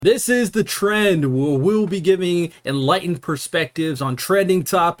This is the trend where we'll be giving enlightened perspectives on trending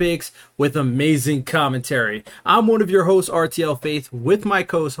topics with amazing commentary. I'm one of your hosts, RTL Faith, with my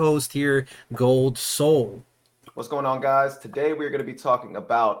co-host here, Gold Soul. What's going on, guys? Today we're going to be talking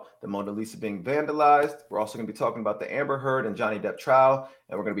about the Mona Lisa being vandalized. We're also going to be talking about the Amber Heard and Johnny Depp trial,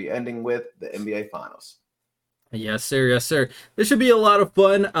 and we're going to be ending with the NBA Finals. Yes, sir. Yes, sir. This should be a lot of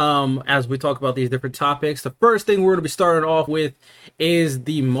fun as we talk about these different topics. The first thing we're going to be starting off with is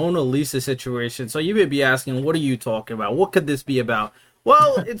the Mona Lisa situation. So you may be asking, what are you talking about? What could this be about?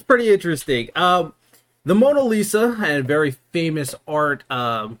 Well, it's pretty interesting. The Mona Lisa had very famous art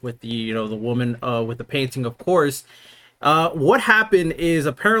with the woman with the painting, of course. What happened is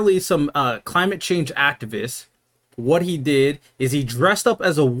apparently some climate change activist. What he did is he dressed up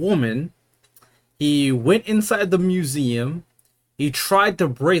as a woman. He went inside the museum. He tried to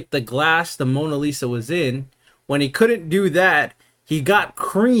break the glass the Mona Lisa was in. When he couldn't do that, he got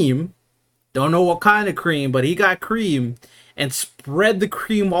cream. Don't know what kind of cream, but he got cream and spread the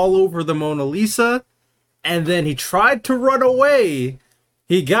cream all over the Mona Lisa. And then he tried to run away.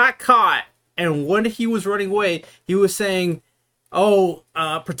 He got caught. And when he was running away, he was saying,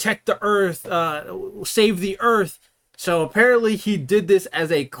 protect the earth, save the earth. So apparently he did this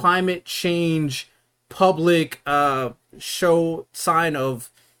as a climate change public show sign of,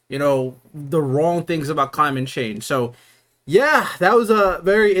 the wrong things about climate change. So, yeah, that was a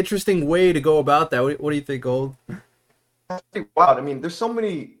very interesting way to go about that. What do you think, Gold? Wow, I mean, there's so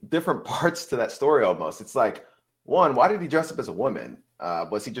many different parts to that story almost. It's like, one, why did he dress up as a woman?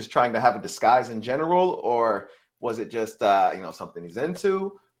 Was he just trying to have a disguise in general, or was it just, something he's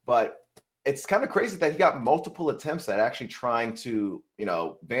into? But it's kind of crazy that he got multiple attempts at actually trying to,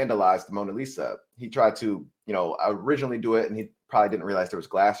 vandalize the Mona Lisa. He tried to, originally do it, and he probably didn't realize there was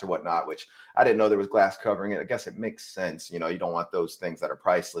glass or whatnot, which I didn't know there was glass covering it. I guess it makes sense. You don't want those things that are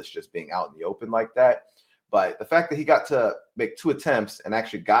priceless just being out in the open like that. But the fact that he got to make two attempts and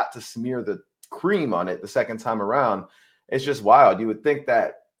actually got to smear the cream on it the second time around, it's just wild. You would think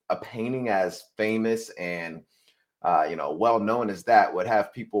that a painting as famous and well known as that would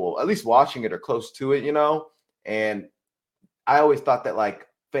have people at least watching it or close to it, And I always thought that like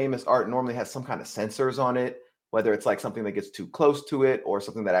famous art normally has some kind of sensors on it, whether it's like something that gets too close to it or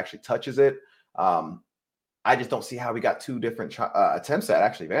something that actually touches it. I just don't see how we got two different attempts at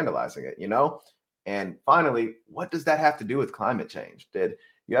actually vandalizing it, And finally, what does that have to do with climate change? Did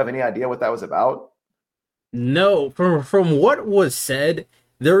you have any idea what that was about? No, from what was said,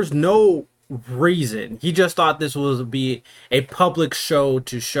 there's no reason. He just thought this was be a public show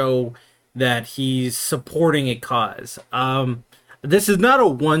to show that he's supporting a cause. This is not a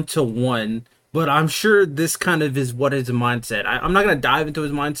one-to-one, but I'm sure this kind of is what his mindset. I'm not going to dive into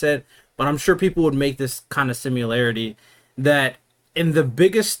his mindset, but I'm sure people would make this kind of similarity that in the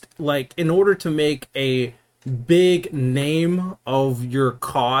biggest, like, in order to make a big name of your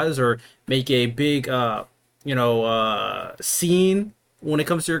cause or make a big, scene when it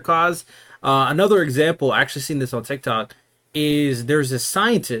comes to your cause. Another example, I actually seen this on TikTok, is there's a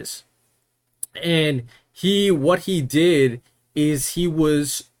scientist, and what he did is he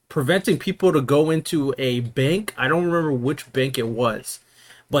was preventing people to go into a bank. I don't remember which bank it was,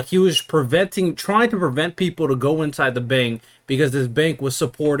 but he was trying to prevent people to go inside the bank because this bank was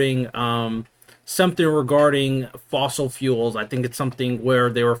supporting something regarding fossil fuels. I think it's something where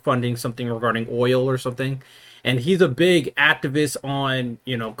they were funding something regarding oil or something. And he's a big activist on,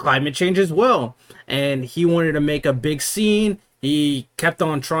 climate change as well. And he wanted to make a big scene. He kept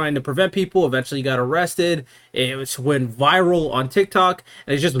on trying to prevent people, eventually got arrested. Went viral on TikTok.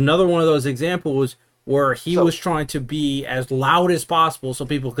 And it's just another one of those examples where he was trying to be as loud as possible so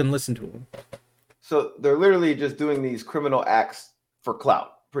people can listen to him. So they're literally just doing these criminal acts for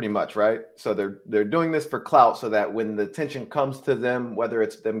clout, pretty much, right? So they're doing this for clout so that when the attention comes to them, whether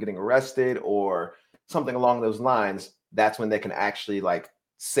it's them getting arrested or something along those lines, that's when they can actually like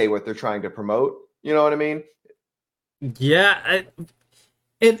say what they're trying to promote. You know what I mean? Yeah.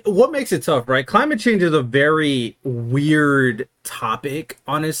 And what makes it tough, right? Climate change is a very weird topic,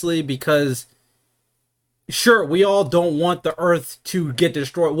 honestly, because sure, we all don't want the earth to get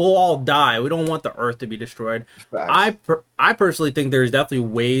destroyed. We'll all die. We don't want the earth to be destroyed. I personally think there's definitely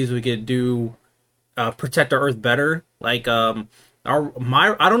ways we could do protect the earth better. Like I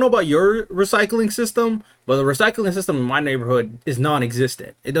don't know about your recycling system, but the recycling system in my neighborhood is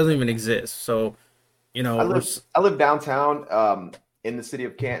non-existent. It doesn't even exist. So, I live downtown in the city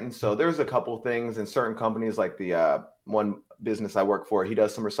of Canton. So there's a couple things in certain companies, like the one business I work for, he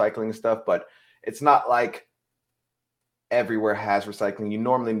does some recycling stuff, but it's not like everywhere has recycling. You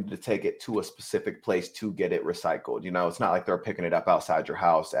normally need to take it to a specific place to get it recycled. It's not like they're picking it up outside your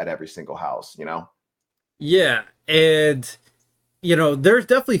house at every single house. Yeah, and there's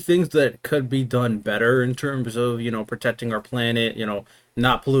definitely things that could be done better in terms of, protecting our planet,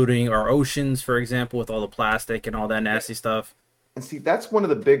 not polluting our oceans, for example, with all the plastic and all that nasty stuff. And see, that's one of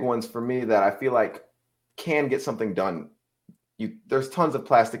the big ones for me that I feel like can get something done. There's tons of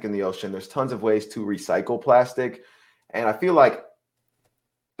plastic in the ocean. There's tons of ways to recycle plastic. And I feel like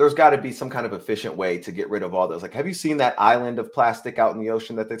there's got to be some kind of efficient way to get rid of all those. Like, have you seen that island of plastic out in the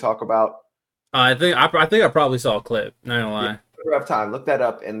ocean that they talk about? I think I probably saw a clip. Not gonna lie. Yeah, if you have time, look that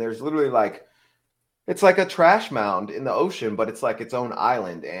up. And there's literally like, it's like a trash mound in the ocean, but it's like its own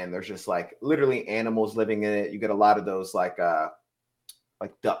island. And there's just like literally animals living in it. You get a lot of those like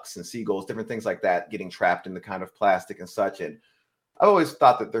ducks and seagulls, different things like that, getting trapped in the kind of plastic and such. And I always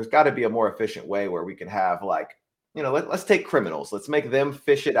thought that there's got to be a more efficient way where we can have like, let's take criminals, let's make them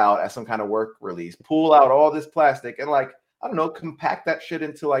fish it out as some kind of work release, pull out all this plastic and like, I don't know, compact that shit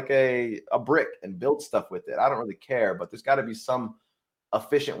into like a brick and build stuff with it. I don't really care, but there's got to be some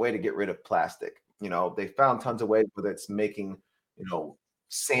efficient way to get rid of plastic. They found tons of ways, whether it's making,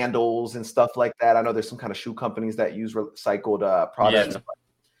 sandals and stuff like that. I know there's some kind of shoe companies that use recycled products. Yeah.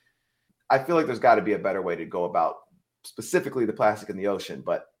 I feel like there's got to be a better way to go about specifically the plastic in the ocean,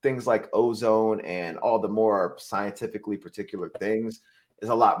 but things like ozone and all the more scientifically particular things is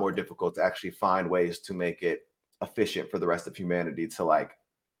a lot more difficult to actually find ways to make it efficient for the rest of humanity to like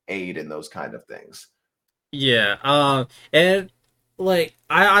aid in those kind of things. Yeah. And like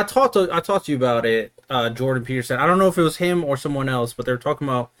I talked to you about it, Jordan Peterson. I don't know if it was him or someone else, but they were talking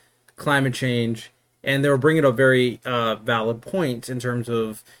about climate change, and they were bringing up very valid points in terms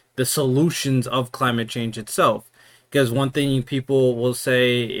of the solutions of climate change itself. Because one thing people will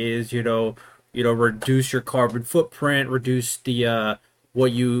say is, reduce your carbon footprint, reduce the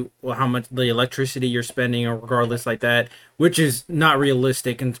how much the electricity you're spending, or regardless like that, which is not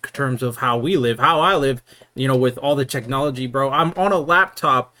realistic in terms of how we live, how I live, with all the technology, bro. I'm on a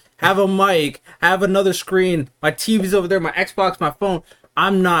laptop, have a mic, have another screen, my TV's over there, my Xbox, my phone.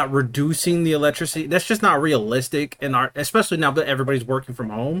 I'm not reducing the electricity. That's just not realistic, especially now that everybody's working from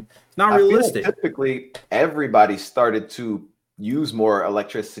home. It's not realistic. Like typically, everybody started to use more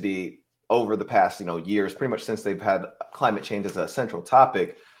electricity over the past, years, pretty much since they've had climate change as a central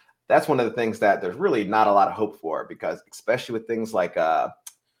topic. That's one of the things that there's really not a lot of hope for, because especially with things like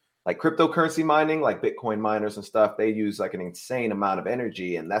cryptocurrency mining, like Bitcoin miners and stuff, they use like an insane amount of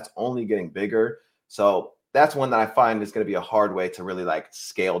energy, and that's only getting bigger. So that's one that I find is going to be a hard way to really like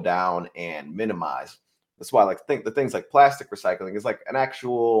scale down and minimize. That's why I think the things like plastic recycling is like an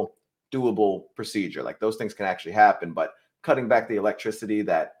actual doable procedure. Like those things can actually happen, but cutting back the electricity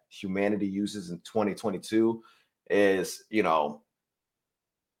that humanity uses in 2022 is,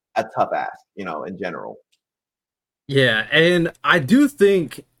 a tough ask, in general. Yeah, and I do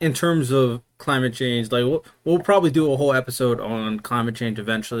think in terms of climate change, like we'll probably do a whole episode on climate change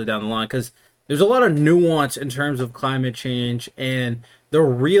eventually down the line, because there's a lot of nuance in terms of climate change and the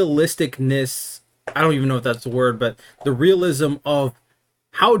realisticness. I don't even know if that's the word, but the realism of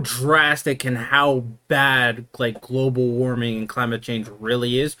how drastic and how bad like global warming and climate change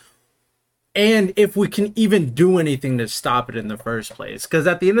really is, and if we can even do anything to stop it in the first place. Because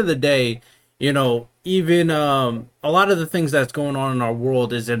at the end of the day, even a lot of the things that's going on in our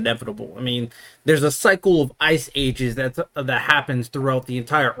world is inevitable. I mean, there's a cycle of ice ages that happens throughout the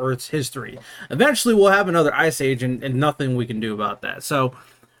entire Earth's history. Eventually, we'll have another ice age, and nothing we can do about that. So,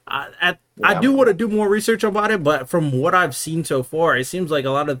 I do want to do more research about it, but from what I've seen so far, it seems like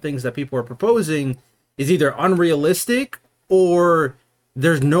a lot of the things that people are proposing is either unrealistic or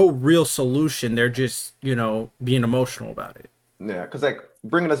there's no real solution. They're just, being emotional about it. Yeah, because like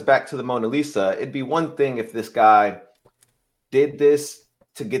bringing us back to the Mona Lisa, it'd be one thing if this guy did this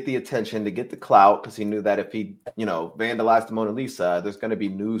to get the attention, to get the clout, because he knew that if he, vandalized the Mona Lisa, there's going to be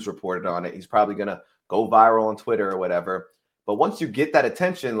news reported on it. He's probably going to go viral on Twitter or whatever. But once you get that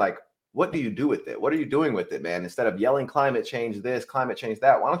attention, like, what do you do with it? What are you doing with it, man? Instead of yelling climate change this, climate change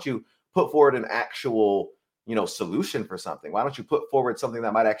that, why don't you put forward an actual, solution for something? Why don't you put forward something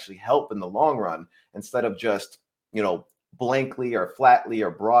that might actually help in the long run, instead of just, blankly or flatly or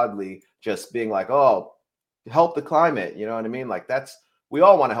broadly just being like, oh, help the climate, you know what I mean? Like we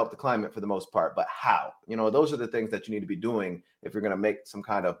all want to help the climate for the most part, but how? Those are the things that you need to be doing if you're going to make some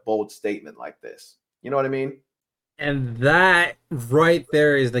kind of bold statement like this. You know what I mean? And that right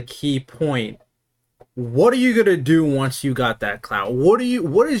there is the key point. What are you going to do once you got that clout? What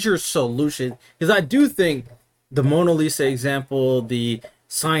is your solution? Because I do think the Mona Lisa example, the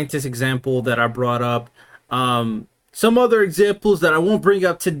scientist example that I brought up, Some other examples that I won't bring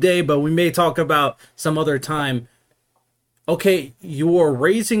up today, but we may talk about some other time. Okay, you are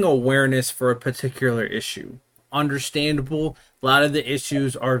raising awareness for a particular issue. Understandable. A lot of the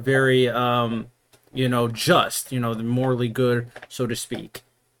issues are very, just, the morally good, so to speak.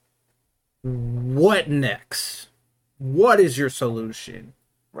 What next? What is your solution?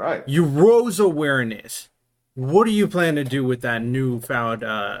 Right. You rose awareness. What do you plan to do with that newfound,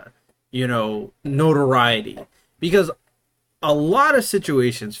 notoriety? Because a lot of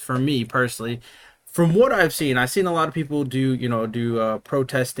situations, for me personally, from what I've seen a lot of people do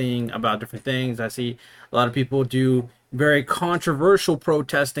protesting about different things. I see a lot of people do very controversial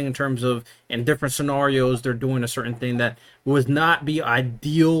protesting in terms of in different scenarios they're doing a certain thing that would not be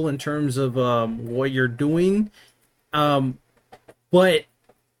ideal in terms of what you're doing. But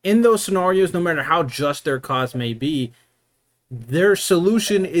in those scenarios, no matter how just their cause may be, their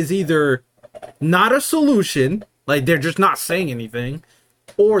solution is either not a solution, like they're just not saying anything,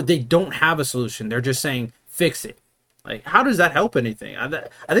 or they don't have a solution. They're just saying, fix it. Like, how does that help anything? I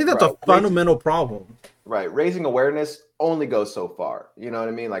think that's a fundamental problem. Right. Raising awareness only goes so far. You know what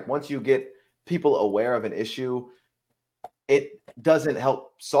I mean? Like, once you get people aware of an issue, it doesn't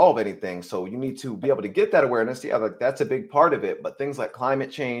help solve anything. So you need to be able to get that awareness. Yeah, like that's a big part of it. But things like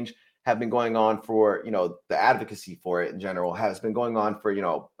climate change have been going on for, the advocacy for it in general has been going on for,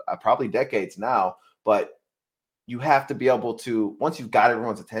 probably decades now. But you have to be able to, once you've got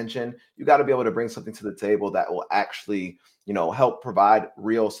everyone's attention, you got to be able to bring something to the table that will actually, help provide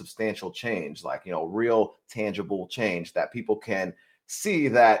real substantial change, like, real tangible change that people can see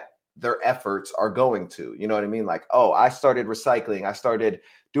that their efforts are going to, you know what I mean? Like, oh, I started recycling. I started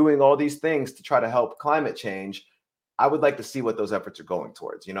doing all these things to try to help climate change. I would like to see what those efforts are going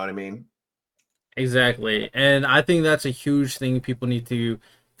towards. You know what I mean? Exactly. And I think that's a huge thing people need to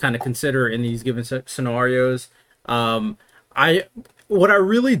kind of consider in these given scenarios. I what I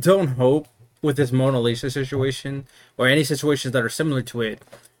really don't hope with this Mona Lisa situation or any situations that are similar to it,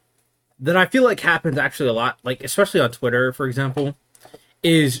 that I feel like happens actually a lot, like especially on Twitter, for example,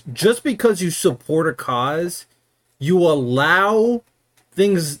 is just because you support a cause, you allow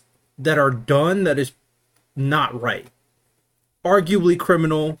things that are done that is not right, arguably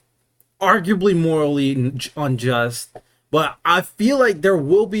criminal, arguably morally unjust. But I feel like there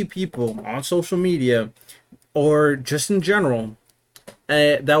will be people on social media or just in general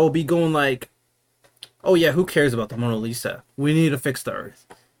that will be going like, oh yeah, who cares about the Mona Lisa? We need to fix the earth.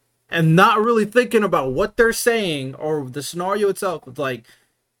 And not really thinking about what they're saying or the scenario itself. It's like,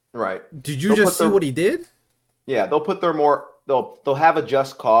 right. Did you just see what he did? Yeah, they'll have a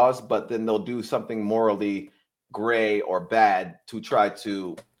just cause, but then they'll do something morally gray or bad to try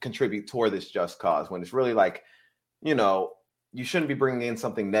to contribute toward this just cause, when it's really like, you shouldn't be bringing in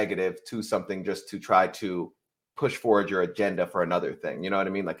something negative to something just to try to push forward your agenda for another thing. You know what I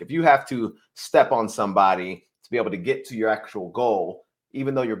mean? Like, if you have to step on somebody to be able to get to your actual goal,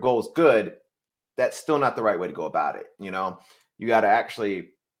 even though your goal is good, that's still not the right way to go about it. You got to actually,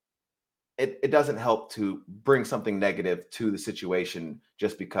 it doesn't help to bring something negative to the situation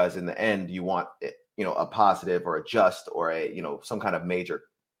just because in the end you want it, a positive or a just or a, some kind of major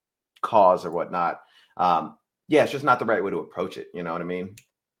cause or whatnot. Yeah, it's just not the right way to approach it. You know what I mean?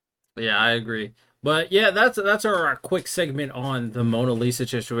 Yeah, I agree. But yeah, that's our quick segment on the Mona Lisa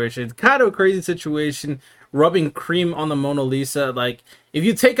situation. It's kind of a crazy situation, rubbing cream on the Mona Lisa. Like, if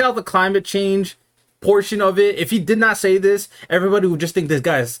you take out the climate change portion of it, if he did not say this, everybody would just think this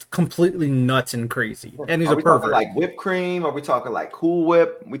guy is completely nuts and crazy, and he's a pervert. Talking like whipped cream? Are we talking like Cool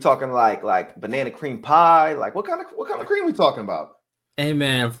Whip? We talking like banana cream pie? Like, what kind of cream we talking about? Hey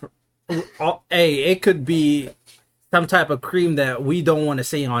man, hey, it could be some type of cream that we don't want to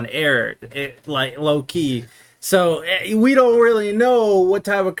say on air, like low key. So we don't really know what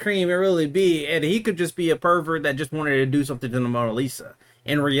type of cream it really be, and he could just be a pervert that just wanted to do something to the Mona Lisa.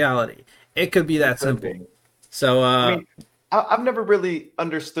 In reality, it could be that simple. So I've never really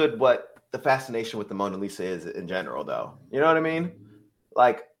understood what the fascination with the Mona Lisa is in general, though. You know what I mean?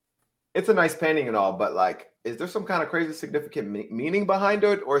 Like, it's a nice painting and all, but like, is there some kind of crazy significant meaning behind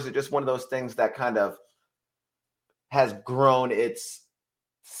it, or is it just one of those things that kind of has grown its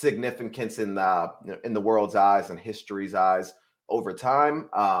significance in the world's eyes and history's eyes over time?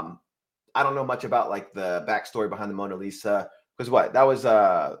 I don't know much about like the backstory behind the Mona Lisa, because that was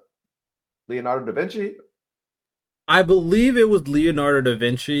Leonardo da Vinci. I believe it was Leonardo da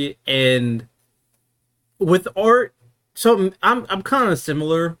Vinci, and with art, so I'm kind of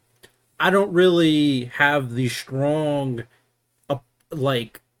similar. I don't really have the strong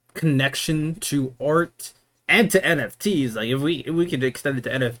like connection to art and to NFTs. Like, if we could extend it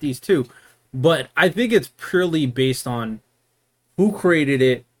to NFTs too, but I think it's purely based on who created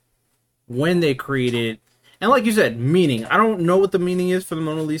it, when they created it, and like you said, meaning. I don't know what the meaning is for the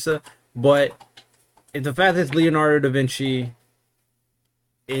Mona Lisa, but the fact that it's Leonardo da Vinci,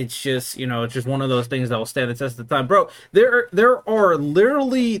 it's just it's just one of those things that will stand the test of time, bro. There are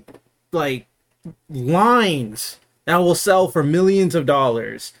literally like lines that will sell for millions of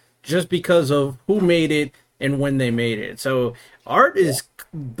dollars just because of who made it and when they made it. So art Yeah. is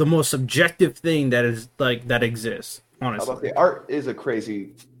the most subjective thing that is like that exists, I was about to honestly. say, art is a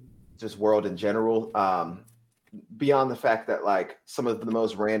crazy just world in general. Beyond the fact that like some of the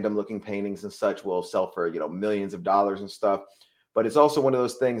most random looking paintings and such will sell for millions of dollars and stuff, but it's also one of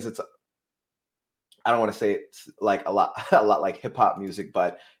those things. It's I don't want to say it's like a lot a lot like hip hop music,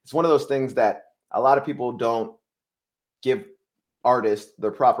 but it's one of those things that a lot of people don't give artists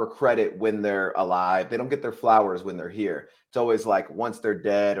their proper credit when they're alive. They don't get their flowers when they're here. It's always like once they're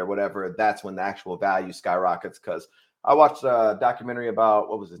dead or whatever, that's when the actual value skyrockets. Because I watched a documentary about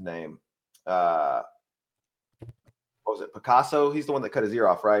what was his name? Uh, what was it? Picasso. He's the one that cut his ear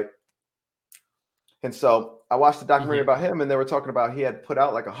off, right? And so I watched the documentary Mhm. about him, and they were talking about he had put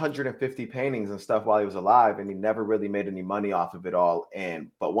out like 150 paintings and stuff while he was alive, and he never really made any money off of it all. And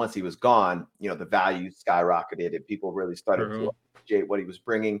but once he was gone, the value skyrocketed, and people really started to True. appreciate what he was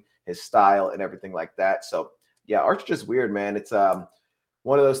bringing, his style, and everything like that. So yeah, art's just weird, man. It's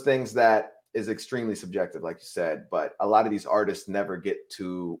one of those things that is extremely subjective, like you said. But a lot of these artists never get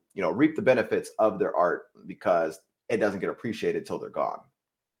to reap the benefits of their art because it doesn't get appreciated till they're gone.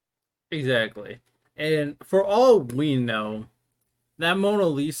 Exactly. And for all we know, that Mona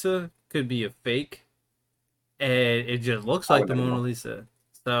Lisa could be a fake, and it just looks I like would the never Mona know. Lisa.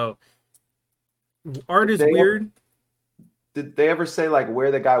 So art Did is they ever weird. did they ever say like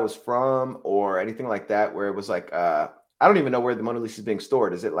where the guy was from or anything like that? Where it was like I don't even know where the Mona Lisa is being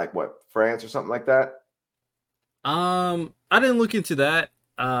stored. Is it like what, France or something like that? I didn't look into that.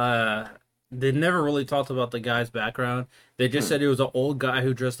 They never really talked about the guy's background. They just Hmm. said he was an old guy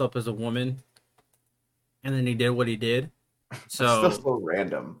who dressed up as a woman, and then he did what he did. That's still So so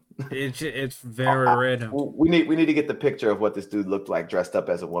random. it's very random. We need to get the picture of what this dude looked like dressed up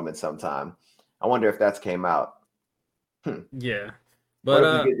as a woman sometime. I wonder if that's came out. Hmm. Yeah, What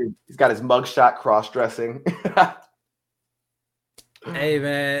but if he's got his mugshot cross dressing? hey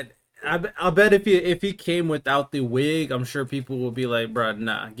man, I bet if he came without the wig, I'm sure people will be like, "Bro,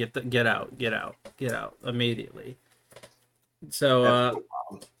 nah, get out, get out, get out immediately." So That's so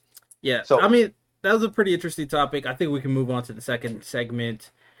wild. yeah, I So mean that was a pretty interesting topic. I think we can move on to the second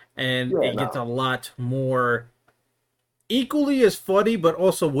segment, and yeah, it gets no. a lot more equally as funny, but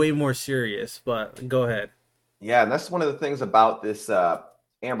also way more serious. But go ahead. Yeah, and that's one of the things about this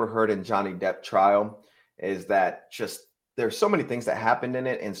Amber Heard and Johnny Depp trial is that just there's so many things that happened in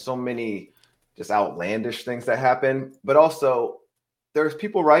it and so many just outlandish things that happen, but also there's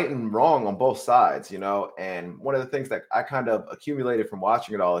people right and wrong on both sides. And one of the things that I kind of accumulated from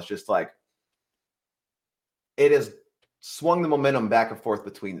watching it all is just like it has swung the momentum back and forth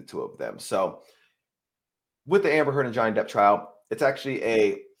between the two of them. So with the Amber Heard and Johnny Depp trial, it's actually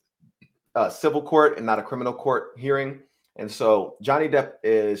a civil court and not a criminal court hearing. And so Johnny Depp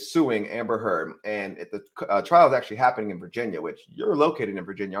is suing Amber Heard, and the trial is actually happening in Virginia, which you're located in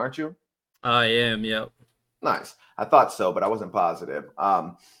Virginia, aren't you? I am. Yep. Nice. I thought so, but I wasn't positive.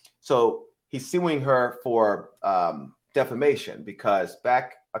 So he's suing her for defamation because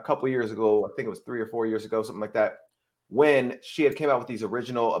back a couple years ago, I think it was 3 or 4 years ago, something like that, when she had came out with these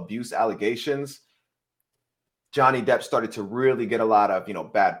original abuse allegations, Johnny Depp started to really get a lot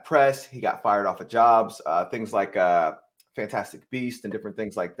of bad press. He got fired off of jobs, things like Fantastic Beast and different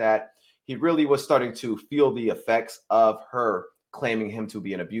things like that. He really was starting to feel the effects of her claiming him to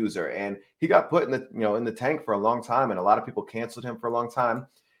be an abuser, and he got put in the tank for a long time, and a lot of people canceled him for a long time.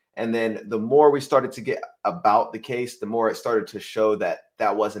 And then the more we started to get about the case, the more it started to show that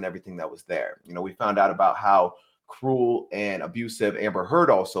that wasn't everything that was there. We found out about how cruel and abusive Amber Heard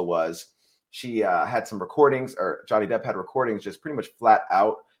also was. She had some recordings, or Johnny Depp had recordings just pretty much flat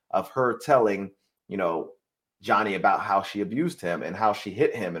out of her telling, you know, Johnny about how she abused him and how she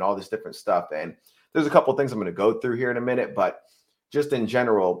hit him and all this different stuff. And there's a couple of things I'm going to go through here in a minute, but just in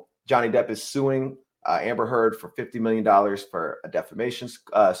general, Johnny Depp is suing Amber Heard for $50 million for a defamation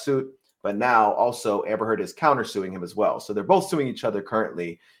suit. But now also Amber Heard is countersuing him as well. So they're both suing each other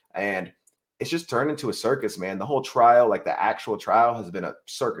currently. And it's just turned into a circus, man. The whole trial, like the actual trial, has been a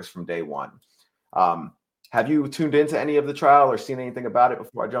circus from day one. Um, have you tuned into any of the trial or seen anything about it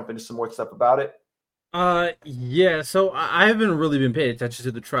before I jump into some more stuff about it? Yeah. So I haven't really been paying attention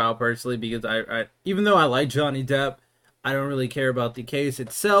to the trial personally because I even though I like Johnny Depp, I don't really care about the case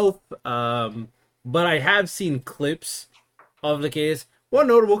itself, but I have seen clips of the case. One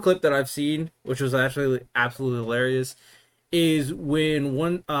notable clip that I've seen, which was actually absolutely hilarious, is when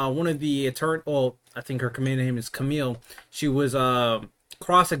one of the attorney, well, I think her commander name is Camille. She was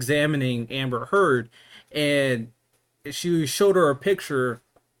cross examining Amber Heard, and she showed her a picture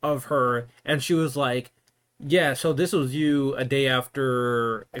of her, and she was like, "Yeah, so this was you a day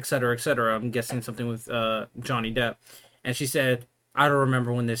after, et cetera, et cetera." I'm guessing something with Johnny Depp, and she said, "I don't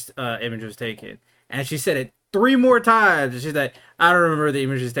remember when this image was taken," and she said it three more times. She's like, "I don't remember the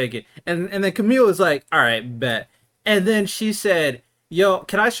image was taken," and then Camille was like, "All right, bet." And then she said, "Yo,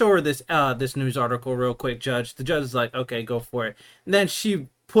 can I show her this news article real quick, Judge?" The judge is like, "Okay, go for it." And then she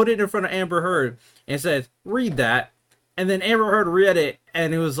put it in front of Amber Heard and says, "Read that." And then Amber Heard read it,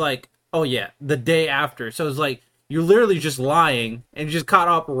 and it was like, "Oh yeah, the day after." So it's like you're literally just lying, and you just caught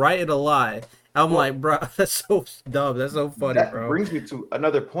up right in a lie. I'm Well, like, bro, that's so dumb. That's so funny, that bro. brings me to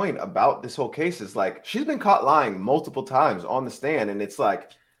another point about this whole case is like she's been caught lying multiple times on the stand, and it's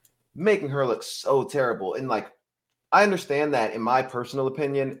like making her look so terrible. And like I understand that in my personal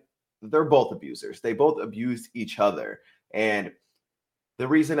opinion, they're both abusers. They both abused each other. And the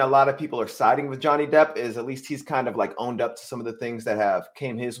reason a lot of people are siding with Johnny Depp is at least he's kind of like owned up to some of the things that have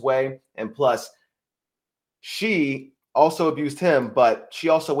came his way. And plus, she also abused him, but she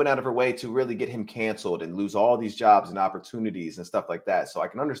also went out of her way to really get him canceled and lose all these jobs and opportunities and stuff like that. So I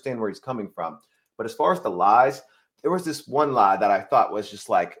can understand where he's coming from. But as far as the lies, there was this one lie that I thought was just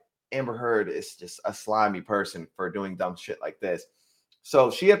like Amber Heard is just a slimy person for doing dumb shit like this.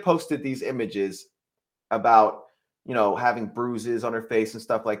 So she had posted these images about, having bruises on her face and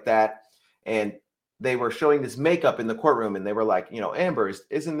stuff like that. And they were showing this makeup in the courtroom and they were like, Amber,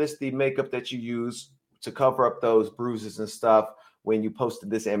 isn't this the makeup that you use to cover up those bruises and stuff when you posted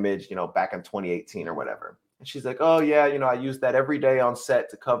this image, back in 2018 or whatever? And she's like, oh yeah, I use that every day on set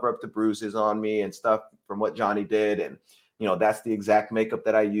to cover up the bruises on me and stuff from what Johnny did. And, that's the exact makeup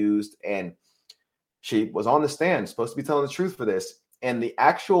that I used. And she was on the stand, supposed to be telling the truth for this. And the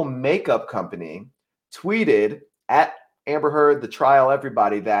actual makeup company tweeted at Amber Heard, the trial,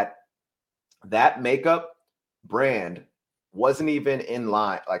 everybody, that makeup brand wasn't even in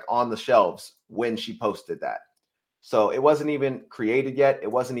line, like on the shelves when she posted that. So it wasn't even created yet.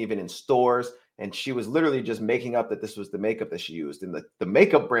 It wasn't even in stores. And she was literally just making up that this was the makeup that she used. And the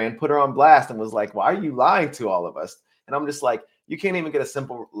makeup brand put her on blast and was like, why are you lying to all of us? And I'm just like, you can't even get a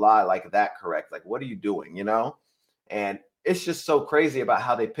simple lie like that correct. Like, what are you doing, And it's just so crazy about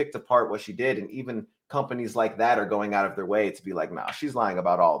how they picked apart what she did. And even companies like that are going out of their way to be like, nah, she's lying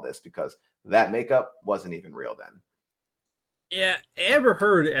about all this because that makeup wasn't even real then. Yeah, Amber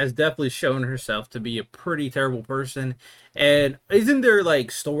Heard has definitely shown herself to be a pretty terrible person. And isn't there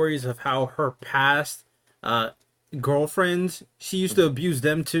like stories of how her past uh girlfriends, she used to abuse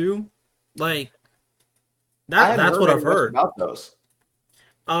them too? Like I that hadn't that's heard what I've very much heard. about those.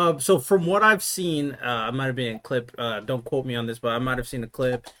 So from what I've seen, I might have been a clip, don't quote me on this, but I might have seen a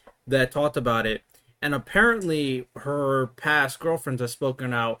clip that talked about it. And apparently her past girlfriends have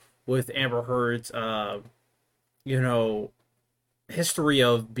spoken out with Amber Heard's you know, history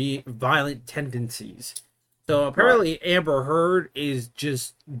of be violent tendencies. So Right. apparently Amber Heard is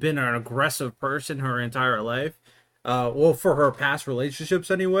just been an aggressive person her entire life. Well, for her past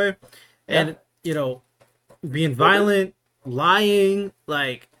relationships anyway, Yeah. and being Well, there's violent, lying,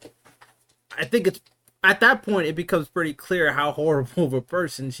 like I think it's at that point it becomes pretty clear how horrible of a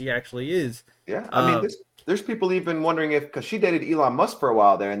person she actually is. Yeah, I mean, Uh, there's people even wondering if because she dated Elon Musk for a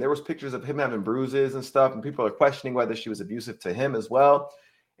while there, and there was pictures of him having bruises and stuff, and people are questioning whether she was abusive to him as well.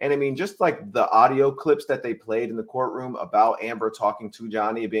 And I mean, just like the audio clips that they played in the courtroom about Amber talking to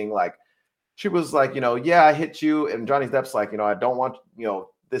Johnny, being like, she was like, yeah, I hit you, and Johnny Depp's like, I don't want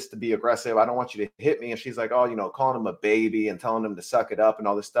this to be aggressive. I don't want you to hit me, and she's like, oh, calling him a baby and telling him to suck it up and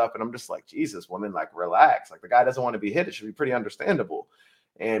all this stuff. And I'm just like, Jesus, woman, like relax. Like the guy doesn't want to be hit. It should be pretty understandable.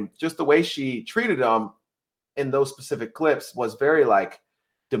 And just the way she treated him in those specific clips was very like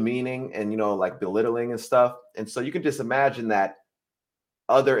demeaning and like belittling and stuff. And so you can just imagine that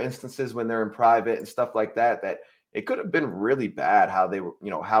other instances when they're in private and stuff like that, that it could have been really bad how they were,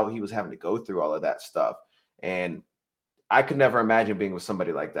 how he was having to go through all of that stuff. And I could never imagine being with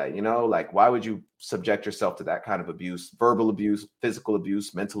somebody like that, like why would you subject yourself to that kind of abuse, verbal abuse, physical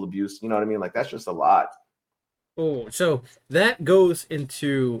abuse, mental abuse, you know what I mean? Like that's just a lot. oh, so that goes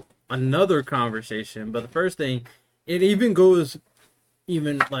into another conversation. But the first thing, it even goes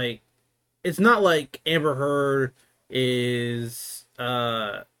even like it's not like Amber Heard is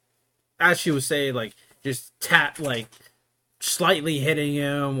as she would say like just tap like slightly hitting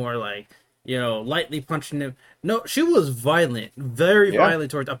him or like lightly punching him. No, she was violent, very Yeah.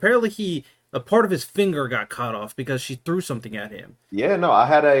 violent towards. Apparently, a part of his finger got cut off because she threw something at him. Yeah, no, I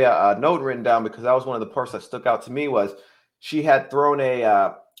had a note written down because that was one of the parts that stuck out to me was she had thrown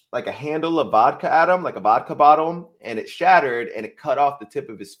a like a handle of vodka at him, like a vodka bottle, and it shattered and it cut off the tip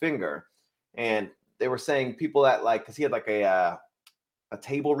of his finger. And they were saying people that like because he had like a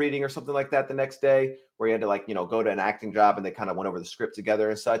table reading or something like that the next day where he had to like go to an acting job and they kind of went over the script together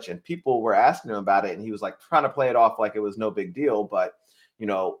and such. And people were asking him about it, and he was like trying to play it off like it was no big deal, but you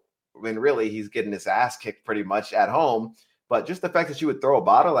know when really he's getting his ass kicked pretty much at home. But just the fact that you would throw a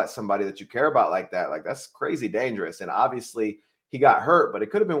bottle at somebody that you care about like that, like that's crazy dangerous. And obviously he got hurt, but it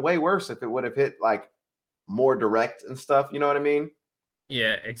could have been way worse if it would have hit like more direct and stuff. You know what I mean?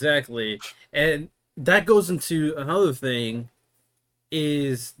 Yeah, exactly. And that goes into another thing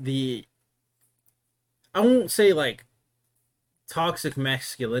is the I won't say like toxic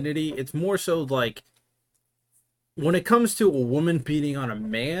masculinity. It's more so like when it comes to a woman beating on a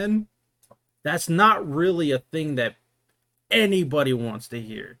man, that's not really a thing that anybody wants to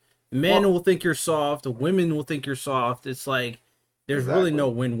hear. Men Well, will think you're soft, women will think you're soft. It's like there's really no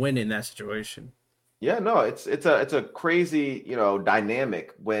exactly. win-win in that situation. Yeah, no, it's a crazy,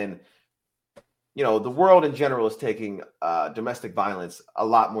 dynamic when, the world in general is taking domestic violence a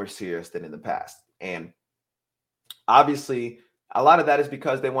lot more serious than in the past. And obviously, a lot of that is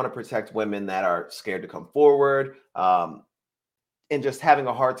because they want to protect women that are scared to come forward, and just having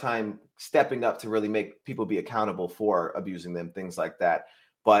a hard time stepping up to really make people be accountable for abusing them, things like that.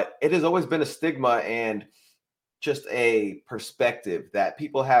 But it has always been a stigma and just a perspective that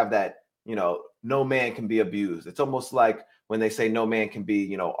people have that no man can be abused. It's almost like when they say no man can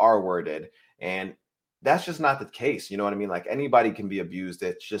be r worded, and that's just not the case. You know what I mean? Like anybody can be abused.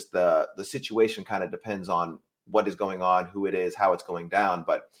 It's just the situation kind of depends on what is going on, who it is, how it's going down.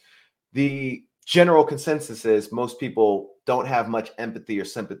 But the general consensus is most people don't have much empathy or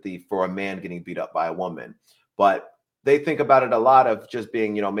sympathy for a man getting beat up by a woman, but they think about it a lot of just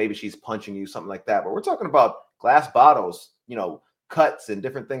being, maybe she's punching you, something like that. But we're talking about glass bottles, cuts and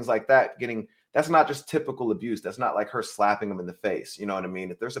different things like that. That's not just typical abuse. That's not like her slapping him in the face. You know what I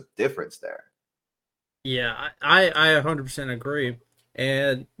mean? If there's a difference there. Yeah, I 100% agree.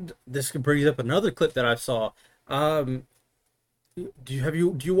 And this brings up another clip that I saw. Um, do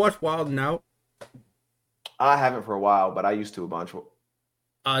you watch Wild and Out? I haven't for a while, but I used to a bunch.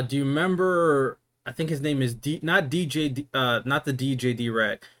 Do you remember? I think his name is not DJ, not the DJ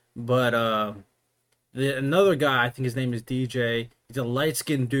D-Rec, but another guy. I think his name is DJ. He's a light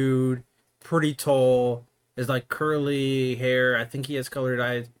skinned dude, pretty tall. Has like curly hair. I think he has colored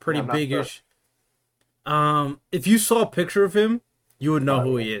eyes. Yeah, Pretty I'm not sure. biggish. If you saw a picture of him, you would know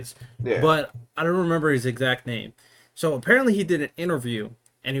who Oh he is. yeah. Yeah. But I don't remember his exact name. So apparently he did an interview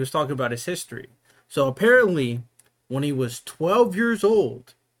and he was talking about his history. So apparently when he was 12 years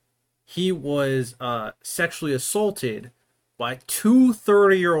old, he was sexually assaulted by two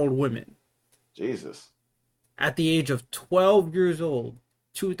 30-year-old women Jesus. at the age of 12 years old.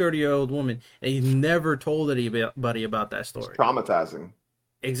 Two 30-year-old women, and he never told anybody about that It's story. traumatizing.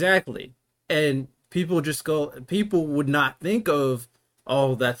 Exactly. And people would not think of,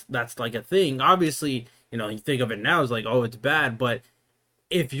 oh, that's like a thing. Obviously, you think of it now as like, oh, it's bad, but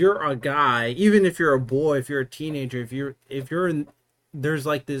if you're a guy, even if you're a boy, if you're a teenager, if you're in there's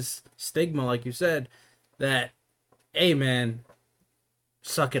like this stigma like you said that, hey man,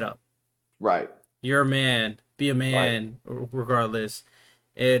 suck it up. Right. You're a man, be a Right. man regardless.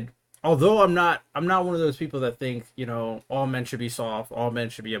 And although I'm not one of those people that think, all men should be soft, all men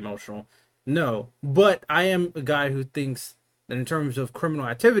should be emotional. No, but I am a guy who thinks that in terms of criminal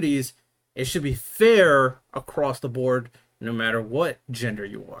activities, it should be fair across the board, no matter what gender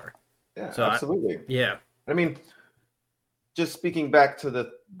you are. Yeah, So, absolutely. yeah, I mean, just speaking back to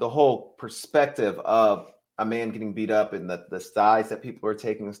the whole perspective of a man getting beat up and the sides that people are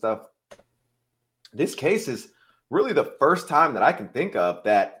taking and stuff, this case is really the first time that I can think of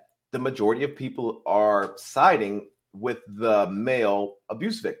that the majority of people are siding with the male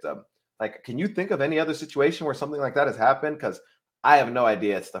abuse victim. Like, can you think of any other situation where something like that has happened? Because I have no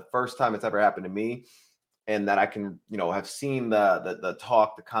idea. It's the first time it's ever happened to me, and that I can, have seen the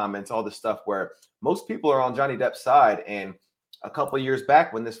talk, the comments, all this stuff where most people are on Johnny Depp's side. And a couple of years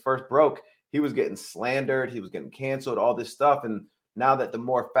back, when this first broke, he was getting slandered, he was getting canceled, all this stuff. And now that the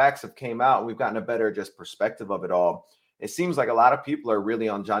more facts have came out, we've gotten a better just perspective of it all. It seems like a lot of people are really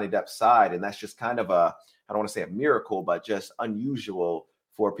on Johnny Depp's side, and that's just kind of I don't want to say a miracle, but just unusual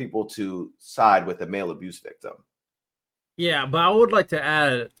for people to side with a male abuse victim. yeah. But I would like to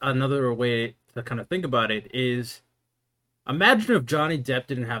add another way to kind of think about it is Imagine if Johnny Depp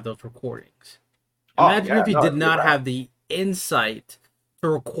didn't have those recordings. Oh Imagine yeah, if he no, did you're not right. have the insight to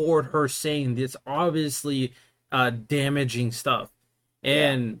record her saying this obviously damaging stuff.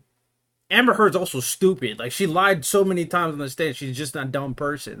 Yeah, And Amber Heard's also stupid. Like she lied so many times on the stage. She's just not a dumb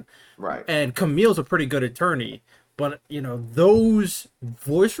person. right. And Camille's a pretty good attorney, but those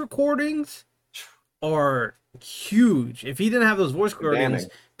voice recordings are huge. If he didn't have those voice recordings, Damning.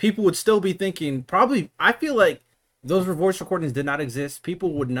 people would still be thinking. Probably, I feel like those voice recordings did not exist.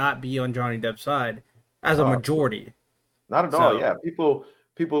 People would not be on Johnny Depp's side as a Oh, majority. not at all. So Yeah,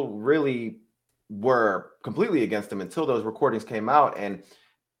 people really were completely against him until those recordings came out, and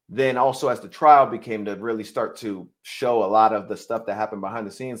then also as the trial became to really start to show a lot of the stuff that happened behind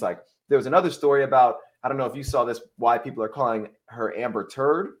the scenes. Like there was another story about, I don't know if you saw this, why people are calling her Amber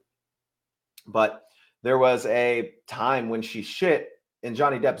Turd, but there was a time when she shit in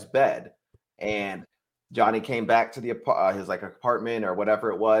Johnny Depp's bed, and Johnny came back to the his like apartment or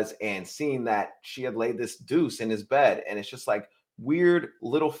whatever it was, and seeing that she had laid this deuce in his bed, and it's just like weird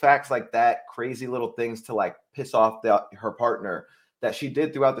little facts like that, crazy little things to like piss off her partner that she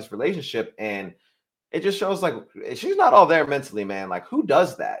did throughout this relationship, and it just shows like she's not all there mentally, man. Like who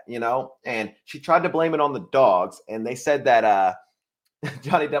does that, you know? And she tried to blame it on the dogs, and they said that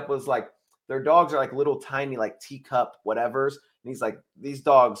Johnny Depp was like, their dogs are like little tiny, like teacup whatevers. And he's like, these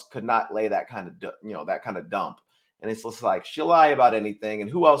dogs could not lay that kind of, that kind of dump. And it's just like, she'll lie about anything.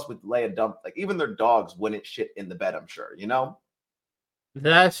 And who else would lay a dump? Like even their dogs wouldn't shit in the bed, I'm sure, you know?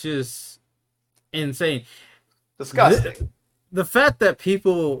 that's just insane. The, Disgusting. the fact that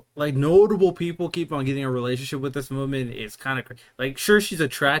people, like notable people, keep on getting a relationship with this woman is kind of like, sure, she's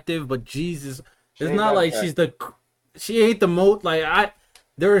attractive, but Jesus, She it's ain't not that like attractive. she ain't the most, like,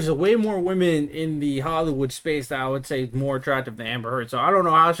 there's way more women in the Hollywood space that I would say more attractive than Amber Heard. So I don't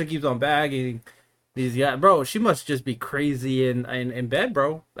know how she keeps on bagging these guys, bro. She must just be crazy in bed,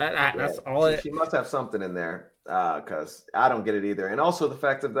 bro. Yeah, That's all she, it. she must have something in there because I don't get it either. And also the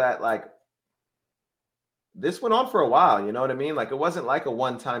fact of that, like, this went on for a while, you know what I mean? Like it wasn't like a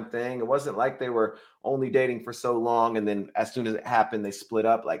one-time thing. It wasn't like they were only dating for so long and then as soon as it happened they split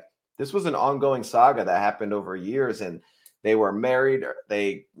up. Like this was an ongoing saga that happened over years, and they were married,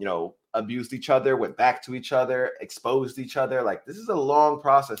 they, abused each other, went back to each other, exposed each other. Like this is a long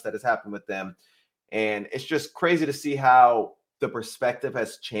process that has happened with them, and it's just crazy to see how the perspective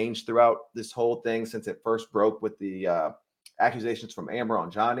has changed throughout this whole thing since it first broke with the accusations from Amber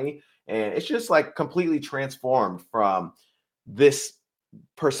on Johnny. And it's just like completely transformed from this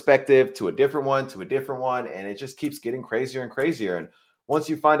perspective to a different one to a different one. And it just keeps getting crazier and crazier. And once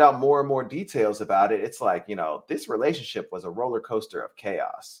you find out more and more details about it, it's like, this relationship was a roller coaster of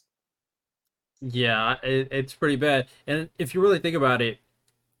chaos. Yeah, it's pretty bad. And if you really think about it,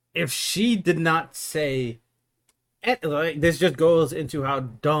 if she did not say, like, this just goes into how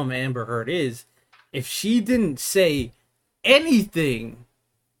dumb Amber Heard is. If she didn't say anything,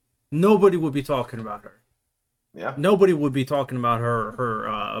 nobody would be talking about her. Yeah. Nobody would be talking about her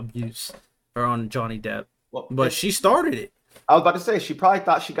abuse or on Johnny Depp. Well, But she started it. I was about to say she probably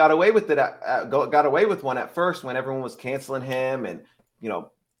thought she got away with it. Got away with one at first when everyone was canceling him and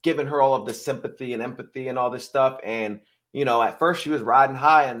giving her all of the sympathy and empathy and all this stuff. And at first she was riding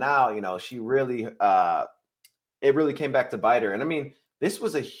high, and now she really it really came back to bite her. And I mean, this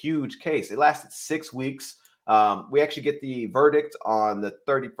was a huge case. It lasted 6 weeks. We actually get the verdict on the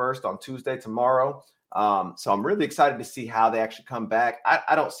 31st on Tuesday tomorrow. So I'm really excited to see how they actually come back.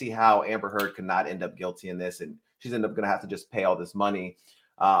 I don't see how Amber Heard could not end up guilty in this, and she's ended up going to have to just pay all this money.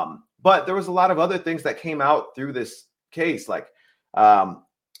 But there was a lot of other things that came out through this case. Like Amber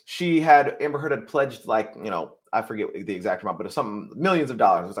Heard had pledged I forget the exact amount, but it's something millions of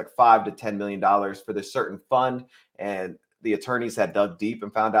dollars. It was like $5 to $10 million for this certain fund. And the attorneys had dug deep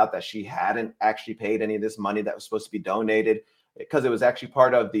and found out that she hadn't actually paid any of this money that was supposed to be donated, because it was actually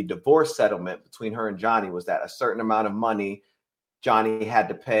part of the divorce settlement between her and Johnny, was that a certain amount of money Johnny had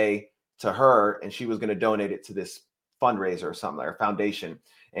to pay to her, and she was going to donate it to this fundraiser or something, or foundation.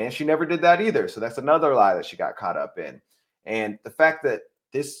 And she never did that either. So that's another lie that she got caught up in. And the fact that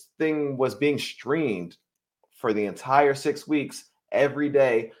this thing was being streamed for the entire 6 weeks every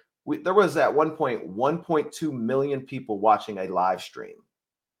day. There was at one point 1.2 million people watching a live stream.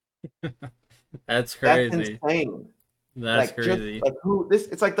 That's That's crazy. insane. That's Like just crazy. like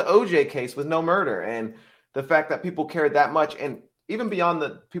it's like the OJ case with no murder, and the fact that people cared that much, and even beyond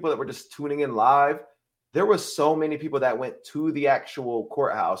the people that were just tuning in live, there was so many people that went to the actual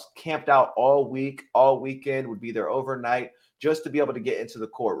courthouse, camped out all week, all weekend, would be there overnight just to be able to get into the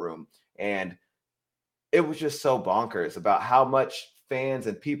courtroom. And it was just so bonkers about how much fans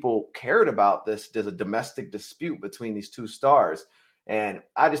and people cared about this. There's a domestic dispute between these two stars. And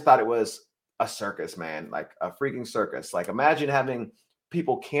I just thought it was a circus, man, like a freaking circus. Like imagine having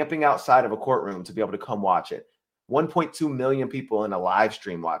people camping outside of a courtroom to be able to come watch it. 1.2 million people in a live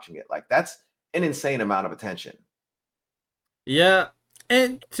stream watching it. Like that's an insane amount of attention. Yeah,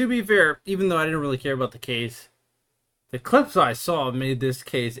 and to be fair, even though I didn't really care about the case, the clips I saw made this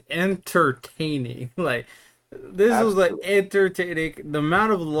case entertaining. Like this was like Absolutely. entertaining. The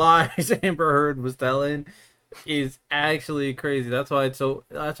amount of lies Amber Heard was telling is actually crazy. That's why it's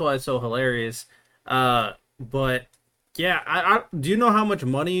so hilarious. But yeah, I do you know how much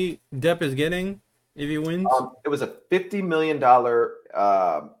money Depp is getting if he wins? It was a $50 million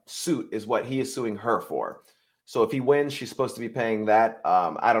suit, is what he is suing her for. So if he wins, she's supposed to be paying that.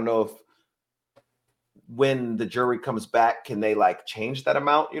 I don't know if when the jury comes back, can they like change that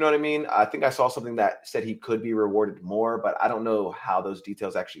amount? You know what I mean? I think I saw something that said he could be rewarded more, but I don't know how those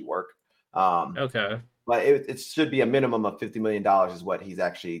details actually work. Um, Okay. but it should be a minimum of $50 million is what he's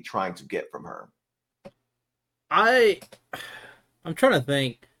actually trying to get from her. I I'm trying to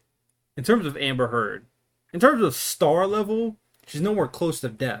think in terms of Amber Heard. In terms of star level, she's nowhere close to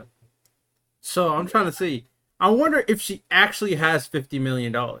Depp. So I'm trying to see. I wonder if she actually has $50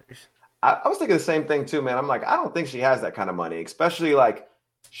 million. I was thinking the same thing too, man. I'm like, I don't think she has that kind of money, especially like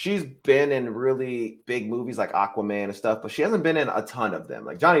she's been in really big movies like Aquaman and stuff, but she hasn't been in a ton of them.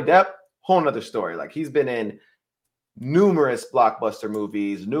 Like Johnny Depp, whole nother story. Like he's been in numerous blockbuster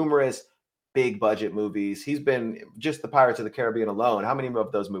movies, numerous big budget movies. He's been just the Pirates of the Caribbean alone. How many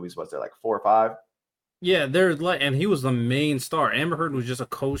of those movies was there? Like four or five? Yeah, there's like, and he was the main star. Amber Heard was just a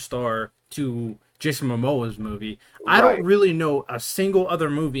co-star to Jason Momoa's movie. I don't Right. really know a single other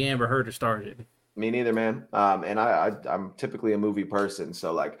movie Amber Heard has starred in. Me neither, man. And I'm typically a movie person,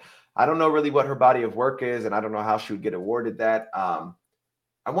 so like I don't know really what her body of work is, and I don't know how she would get awarded that.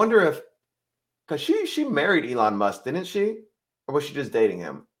 I wonder if because she married Elon Musk, didn't she, or was she just dating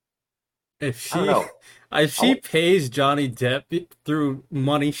him? If I don't she, know. if Oh, she pays Johnny Depp through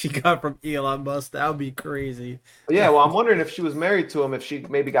money she got from Elon Musk, that would be crazy. yeah. Well, I'm wondering if she was married to him, if she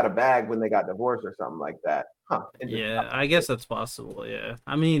maybe got a bag when they got divorced or something like that. Huh. Interesting. Yeah, I guess that's possible. Yeah,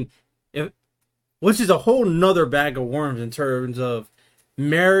 I mean, if which is a whole nother bag of worms in terms of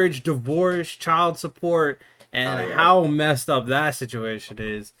marriage, divorce, child support, Oh and yeah. how messed up that situation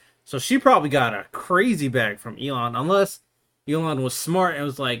is. So she probably got a crazy bag from Elon, unless Elon was smart and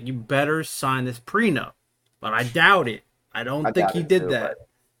was like, "You better sign this prenup." But I doubt it. I I don't think doubt he it did too, but that.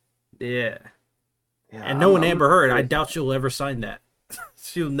 Yeah, yeah, and I'm knowing really Amber Heard, I curious. doubt she'll ever sign that.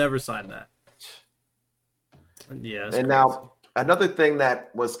 She'll never sign that. Yeah, it's And crazy. now another thing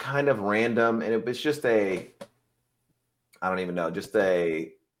that was kind of random, and it was just I don't even know, just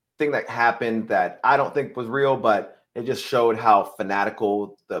a thing that happened that I don't think was real, but it just showed how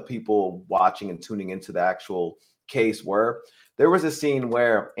fanatical the people watching and tuning into the actual case were. There was a scene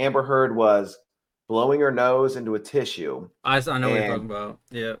where Amber Heard was blowing her nose into a tissue, I know what you're and talking about.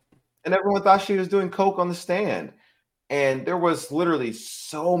 Yeah. everyone thought she was doing coke on the stand. And there was literally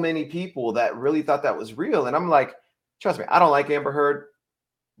so many people that really thought that was real. And I'm like, trust me, I don't like Amber Heard,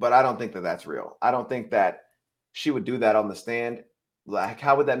 but I don't think that that's real. I don't think that she would do that on the stand. Like,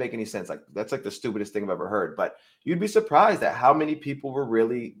 how would that make any sense? Like, that's like the stupidest thing I've ever heard. But you'd be surprised at how many people were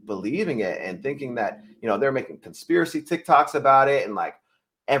really believing it and thinking that, they're making conspiracy TikToks about it. And like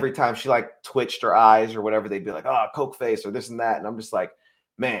every time she like twitched her eyes or whatever, they'd be like, oh, Coke face or this and that. And I'm just like,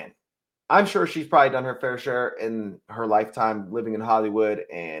 man, I'm sure she's probably done her fair share in her lifetime living in Hollywood.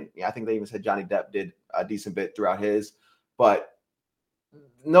 And yeah, I think they even said Johnny Depp did a decent bit throughout his, but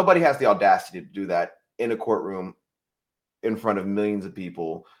nobody has the audacity to do that in a courtroom in front of millions of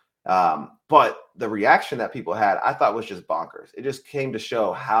people. But the reaction that people had, I thought was just bonkers. It just came to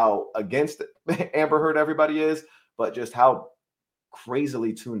show how against Amber Heard everybody is, but just how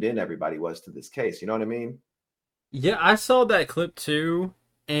crazily tuned in everybody was to this case. You know what I mean? Yeah, I saw that clip too,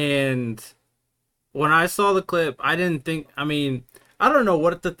 and when I saw the clip, I didn't think. I mean, I don't know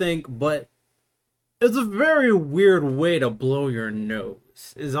what to think, but it's a very weird way to blow your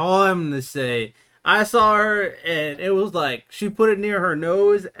nose. Is all I'm gonna say. I saw her, and it was like she put it near her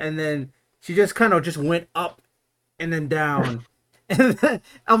nose, and then she just kind of just went up and then down, and then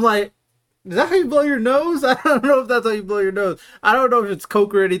I'm like, "Is that how you blow your nose?" I don't know if that's how you blow your nose. I don't know if it's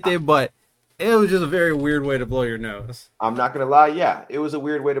coke or anything, but it was just a very weird way to blow your nose. I'm not gonna lie, yeah, it was a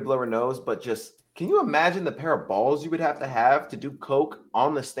weird way to blow her nose, but just can you imagine the pair of balls you would have to do coke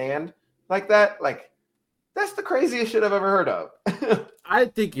on the stand like that? Like that's the craziest shit I've ever heard of. I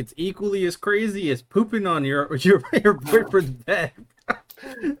think it's equally as crazy as pooping on your boyfriend's bed.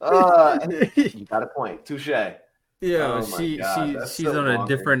 You got a point. Touche. Yeah, Oh my God, that's she's so on a bonkers,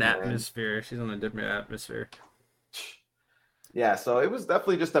 different man. atmosphere. She's on a different atmosphere. Yeah, so it was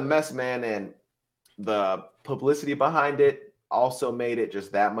definitely just a mess, man, and the publicity behind it also made it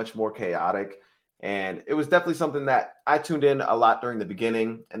just that much more chaotic. And it was definitely something that I tuned in a lot during the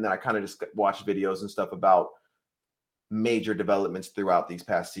beginning, and then I kind of just watched videos and stuff about major developments throughout these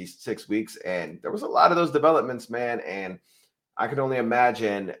past 6 weeks. And there was a lot of those developments, man. And I can only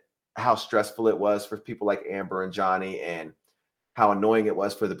imagine how stressful it was for people like Amber and Johnny, and how annoying it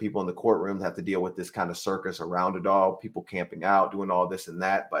was for the people in the courtroom to have to deal with this kind of circus around it all, people camping out, doing all this and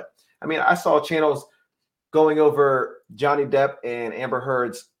that. But I mean, I saw channels going over Johnny Depp and Amber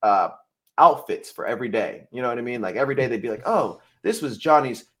Heard's outfits for every day. You know what I mean? Like every day they'd be like, "Oh, this was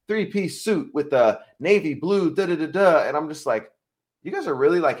Johnny's three-piece suit with the navy blue, da da da da," and I'm just like, you guys are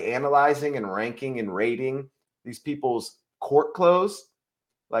really like analyzing and ranking and rating these people's court clothes.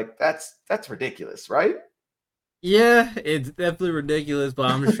 Like that's ridiculous, right? Yeah, it's definitely ridiculous, but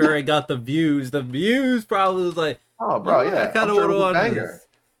I'm sure it got the views. The views probably was like, Oh, you bro, know, I yeah, kind I'm of sure would it have was a wanted banger. this.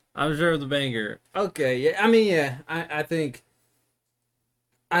 I'm sure it was a banger. Okay, yeah. I mean, yeah. I think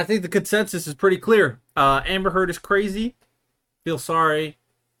the consensus is pretty clear. Amber Heard is crazy. Feel sorry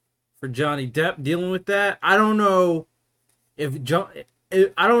for Johnny Depp dealing with that. I don't know if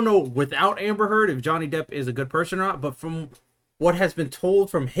I don't know without Amber Heard if Johnny Depp is a good person or not. But from what has been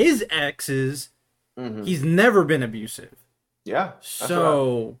told from his exes, Hmm. he's never been abusive. Yeah, that's what I.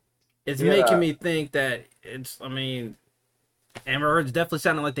 So it's He had making a. me think that it's. I mean, Amber Heard's definitely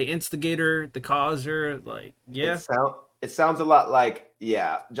sounding like the instigator, the causer. Like, It yeah, sound. It sounds a lot like,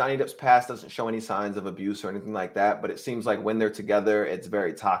 yeah, Johnny Depp's past doesn't show any signs of abuse or anything like that, but it seems like when they're together, it's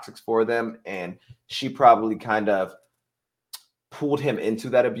very toxic for them, and she probably kind of pulled him into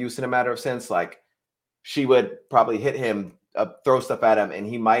that abuse in a matter of sense. Like she would probably hit him, throw stuff at him, and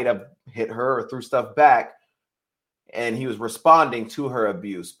he might have hit her or threw stuff back, and he was responding to her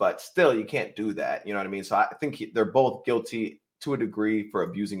abuse. But still, you can't do that. You know what I mean? So I think they're both guilty to a degree for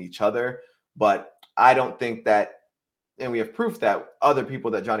abusing each other, but I don't think that, and we have proof that other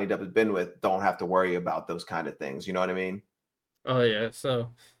people that Johnny Depp has been with don't have to worry about those kind of things. You know what I mean? oh yeah. So,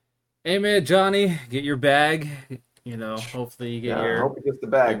 hey man, Johnny, get your bag. You know, hopefully you get Yeah, I hope he gets the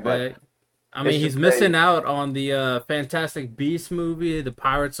your bag, but bag. I it's mean, just he's missing out on the Fantastic Beast movie, the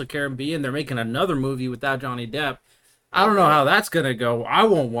Pirates of the Caribbean. They're making another movie without Johnny Depp. I don't know okay. how that's gonna go. I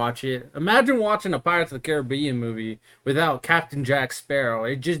won't watch it. Imagine watching a Pirates of the Caribbean movie without Captain Jack Sparrow.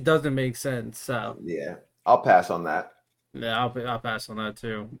 It just doesn't make sense. So Yeah, I'll pass on that. yeah, I'll pass on that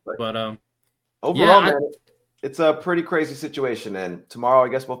too. But But yeah, overall, man, it's a pretty crazy situation, and tomorrow I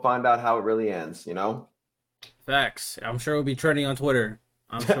guess we'll find out how it really ends. You know? facts. I'm sure it'll be trending on Twitter.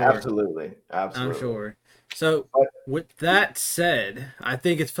 I'm sure. Absolutely, I'm absolutely. sure. So But with that said, I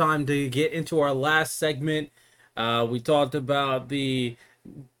think it's time to get into our last segment. We talked about the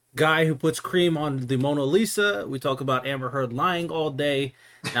guy who puts cream on the Mona Lisa. We talked about Amber Heard lying all day.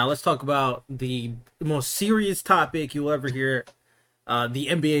 Now let's talk about the most serious topic you'll ever hear: the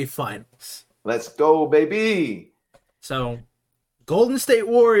NBA Finals. let's go, baby. So, Golden State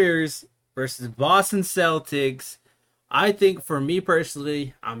Warriors versus Boston Celtics. I think for me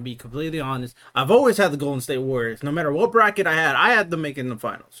personally, I'm be completely honest. I've always had the Golden State Warriors. No matter what bracket I had them making the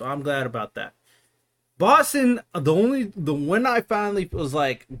finals. So I'm glad about that. Boston, the when I finally was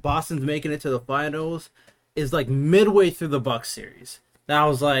like Boston's making it to the finals is like midway through the Bucks series. That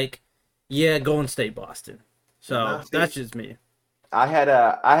was like, yeah, Golden State Boston. Now, So see, that's just me. I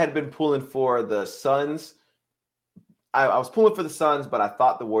had been pulling for the Suns. I was pulling for the Suns, but I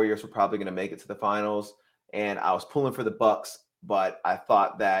thought the Warriors were probably going to make it to the finals, and I was pulling for the Bucks, but I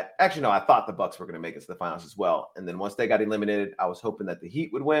thought that actually no, I thought the Bucks were going to make it to the finals as well. And then once they got eliminated, I was hoping that the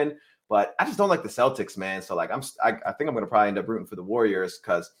Heat would win, but I just don't like the Celtics, man. So like I think I'm going to probably end up rooting for the Warriors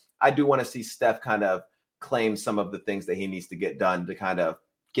because I do want to see Steph kind of claim some of the things that he needs to get done to kind of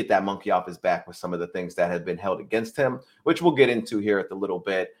get that monkey off his back with some of the things that have been held against him, which we'll get into here at the little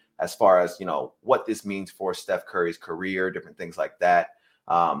bit as far as, you know, what this means for Steph Curry's career, different things like that.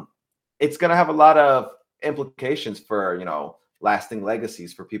 Um, it's going to have a lot of implications for, you know, lasting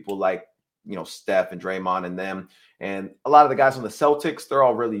legacies for people like, you know, Steph and Draymond and them. And a lot of the guys on the Celtics, they're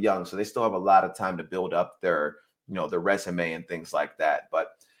all really young. So they still have a lot of time to build up their, you know, their resume and things like that. But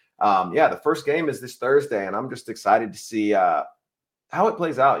yeah, the first game is this Thursday, and I'm just excited to see how it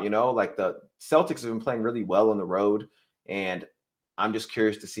plays out. You know, like the Celtics have been playing really well on the road, and I'm just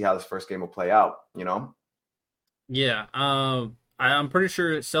curious to see how this first game will play out. You know? Yeah, I'm pretty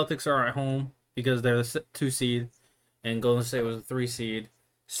sure Celtics are at home because they're the 2 seed, and Golden State was a 3 seed.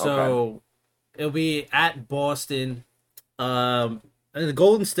 Okay. So it'll be at Boston. Um, the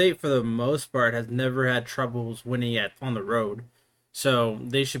Golden State, for the most part, has never had troubles winning on the road, so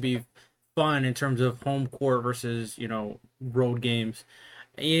they should be fun in terms of home court versus road games.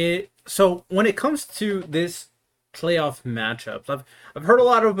 So when it comes to this playoff matchups, I've heard a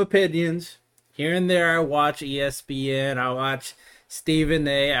lot of opinions here and there. I watch ESPN, I watch Stephen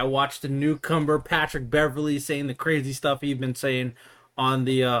A, I watch the newcomer Patrick Beverly saying the crazy stuff he's been saying on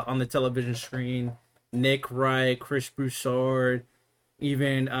the television screen. Nick Wright, Chris Broussard,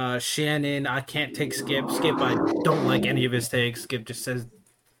 even Shannon. I can't take Skip. Skip, I don't like any of his takes. Skip just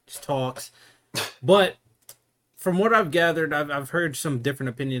talks. But from what I've gathered, I've heard some different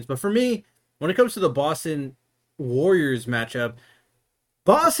opinions. But for me, when it comes to the Boston Warriors matchup,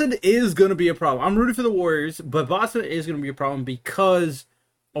 Boston is going to be a problem. I'm rooting for the Warriors, but Boston is going to be a problem because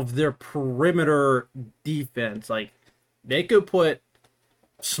of their perimeter defense. Like, they could put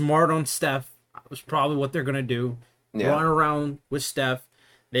Smart on Steph. Was probably what they're going to do. Yeah. Run around with Steph.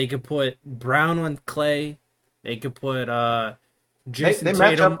 They could put Brown on Clay. They could put Jason Tatum.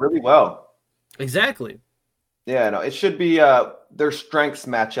 Match up really well. Exactly. Yeah, no, it should be their strengths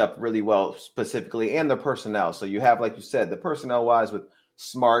match up really well specifically, and their personnel. So you have, like you said, the personnel-wise with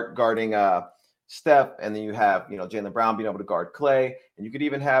Smart guarding Steph, and then you have, Jaylen Brown being able to guard Clay. And you could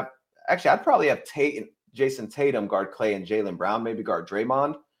even have, actually, I'd probably have Jason Tatum guard Clay and Jaylen Brown, maybe guard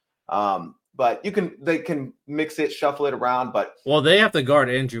Draymond. But they can mix it, shuffle it around. But they have to guard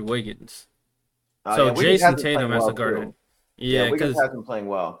Andrew Wiggins. So Jason Tatum has to guard him. Yeah, Wiggins has been playing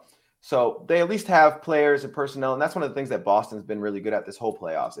well. So they at least have players and personnel, and that's one of the things that Boston's been really good at this whole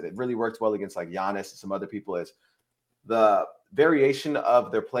playoffs. It really works well against like Giannis and some other people. Is the variation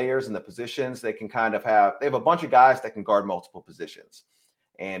of their players and the positions they can kind of have. They have a bunch of guys that can guard multiple positions,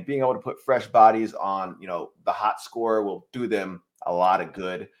 and being able to put fresh bodies on, the hot scorer will do them a lot of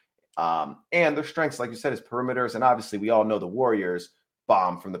good. And their strengths, like you said, is perimeters. And obviously we all know the Warriors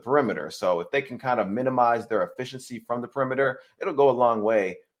bomb from the perimeter. So if they can kind of minimize their efficiency from the perimeter, it'll go a long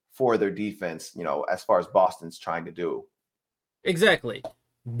way for their defense, as far as Boston's trying to do. Exactly.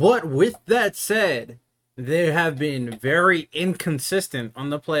 But with that said, they have been very inconsistent on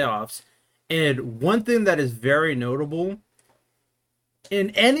the playoffs. And one thing that is very notable,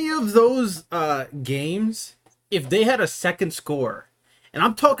 in any of those games, if they had a second score, and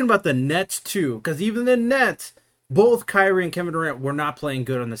I'm talking about the Nets too, because even the Nets, both Kyrie and Kevin Durant were not playing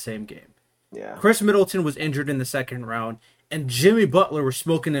good on the same game. Yeah. Chris Middleton was injured in the second round, and Jimmy Butler was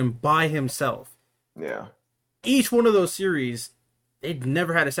smoking him by himself. Yeah. Each one of those series, they'd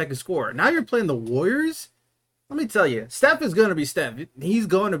never had a second score. Now you're playing the Warriors. Let me tell you, Steph is gonna be Steph. He's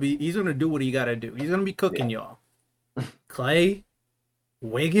gonna do what he gotta do. He's gonna be cooking y'all. Clay,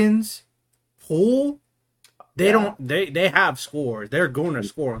 Wiggins, Poole. They have scores. They're going to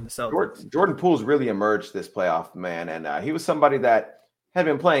score on the Celtics. Jordan Poole's really emerged this playoff, man. And he was somebody that had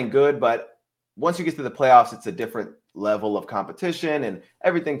been playing good, but once you get to the playoffs, it's a different level of competition and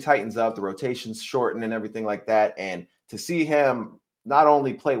everything tightens up. The rotations shorten and everything like that. And to see him not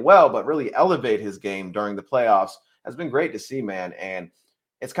only play well, but really elevate his game during the playoffs has been great to see, man. And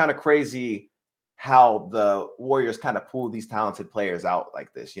it's kind of crazy how the Warriors kind of pull these talented players out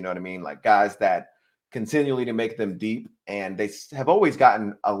like this. You know what I mean? Like guys that continually to make them deep, and they have always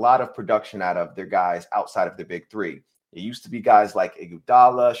gotten a lot of production out of their guys outside of the big three. It used to be guys like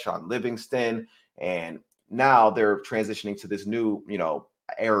Iguodala, Sean Livingston, and now they're transitioning to this new,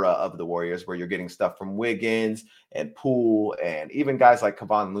 era of the Warriors where you're getting stuff from Wiggins and Poole, and even guys like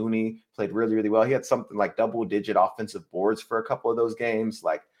Kevon Looney played really, really well. He had something like double-digit offensive boards for a couple of those games,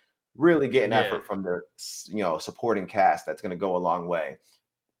 like really getting effort from their, supporting cast. That's going to go a long way.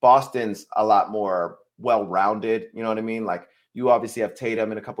 Boston's a lot more well-rounded, you know what I mean? Like you obviously have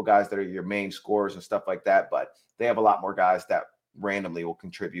Tatum and a couple guys that are your main scorers and stuff like that, but they have a lot more guys that randomly will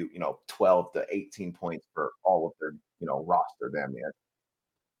contribute, 12 to 18 points for all of their, roster damn near.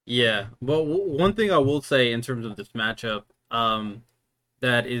 Yeah, but one thing I will say in terms of this matchup,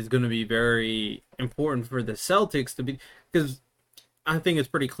 that is going to be very important for the Celtics to be, because I think it's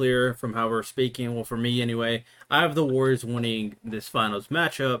pretty clear from how we're speaking. Well, for me anyway, I have the Warriors winning this finals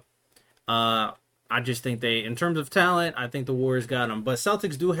matchup. I just think in terms of talent, I think the Warriors got them. But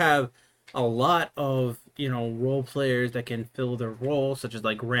Celtics do have a lot of, role players that can fill their role, such as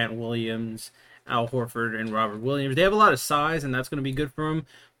like Grant Williams, Al Horford, and Robert Williams. They have a lot of size, and that's going to be good for them.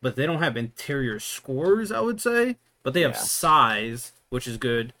 But they don't have interior scorers, I would say. But they have size, which is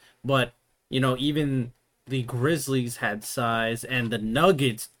good. But, even the Grizzlies had size, and the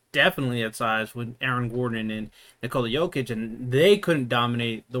Nuggets definitely had size with Aaron Gordon and Nikola Jokic, and they couldn't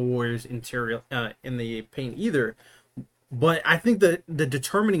dominate the Warriors interior in the paint either. But I think the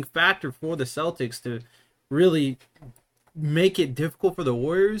determining factor for the Celtics to really make it difficult for the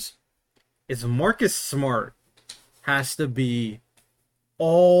Warriors is Marcus Smart has to be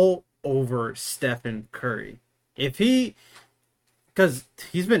all over Stephen Curry. If he, because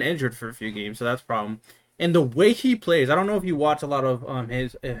he's been injured for a few games, so that's a problem. And the way he plays, I don't know if you watch a lot of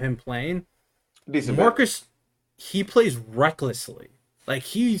him playing. Decent bit. Marcus, he plays recklessly. Like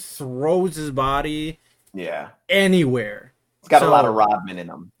he throws his body Yeah. anywhere. It's got a lot of Rodman in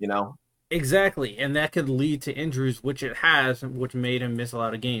him, you know? Exactly, and that could lead to injuries, which it has, which made him miss a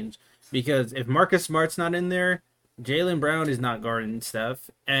lot of games. Because if Marcus Smart's not in there, Jaylen Brown is not guarding Steph,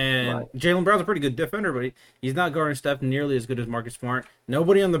 and Right. Jaylen Brown's a pretty good defender, but he's not guarding Steph nearly as good as Marcus Smart.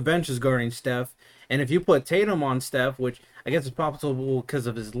 Nobody on the bench is guarding Steph, and if you put Tatum on Steph, which I guess is possible because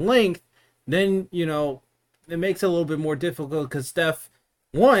of his length, then it makes it a little bit more difficult because Steph,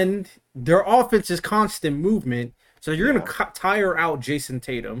 one, their offense is constant movement. So you're going to tire out Jason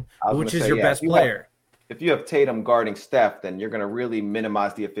Tatum, which is your best player. If you have Tatum guarding Steph, then you're going to really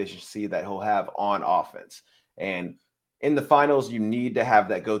minimize the efficiency that he'll have on offense. And in the finals, you need to have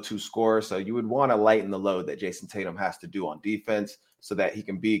that go-to scorer. So you would want to lighten the load that Jason Tatum has to do on defense so that he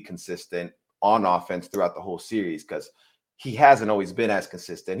can be consistent on offense throughout the whole series, because he hasn't always been as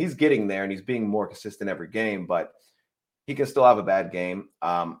consistent. He's getting there and he's being more consistent every game, but he can still have a bad game.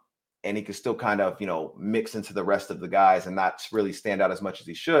 And he can still kind of, mix into the rest of the guys and not really stand out as much as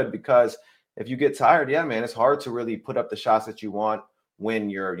he should, because if you get tired, yeah, man, it's hard to really put up the shots that you want when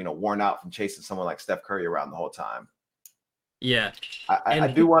you're, worn out from chasing someone like Steph Curry around the whole time. Yeah. I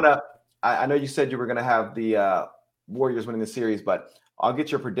do want to, I know you said you were going to have the Warriors winning the series, but I'll get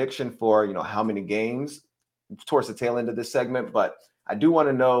your prediction for, how many games towards the tail end of this segment. But I do want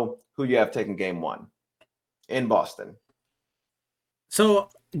to know who you have taking game one in Boston. So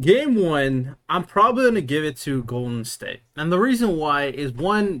game one, I'm probably going to give it to Golden State. And the reason why is,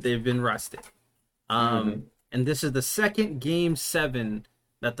 one, they've been rested. And this is the second game 7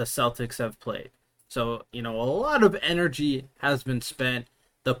 that the Celtics have played. So, a lot of energy has been spent.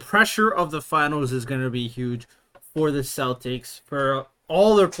 The pressure of the finals is going to be huge for the Celtics. For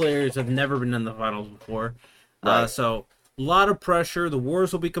all their players have never been in the finals before. Right. So a lot of pressure. The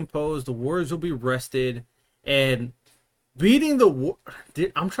Warriors will be composed. The Warriors will be rested. And beating the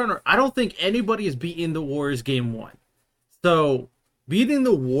I don't think anybody is beating the Warriors game 1. So beating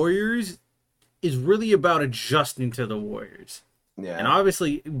the Warriors is really about adjusting to the Warriors. Yeah. And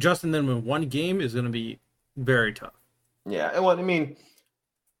obviously adjusting them in one game is going to be very tough. Yeah. Well,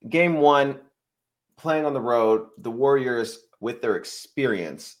 game 1, playing on the road, the Warriors, with their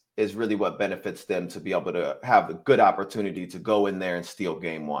experience, is really what benefits them to be able to have a good opportunity to go in there and steal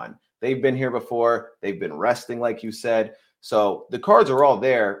game 1. They've been here before. They've been resting, like you said. So the cards are all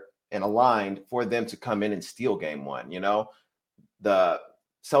there and aligned for them to come in and steal game 1. The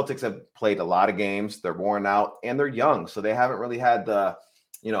Celtics have played a lot of games. They're worn out and they're young. So they haven't really had the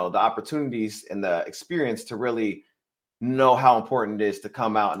opportunities and the experience to really know how important it is to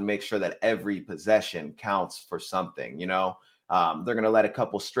come out and make sure that every possession counts for something. They're going to let a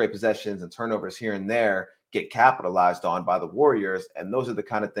couple straight possessions and turnovers here and there get capitalized on by the Warriors. And those are the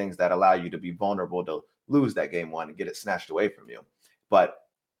kind of things that allow you to be vulnerable to lose that game 1 and get it snatched away from you. But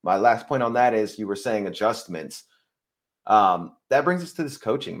my last point on that is, you were saying adjustments. That brings us to this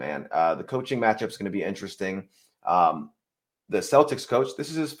coaching, man. The coaching matchup is going to be interesting. The Celtics coach, this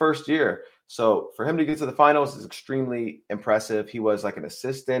is his first year. So for him to get to the finals is extremely impressive. He was like an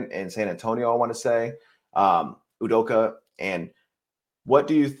assistant in San Antonio, I want to say, Udoka. And what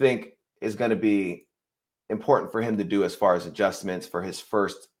do you think is going to be important for him to do as far as adjustments for his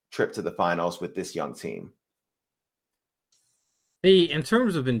first trip to the finals with this young team? In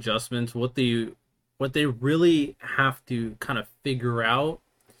terms of adjustments, what they really have to kind of figure out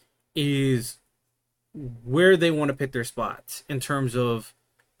is where they want to pick their spots in terms of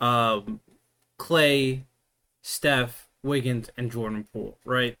Clay, Steph, Wiggins, and Jordan Poole,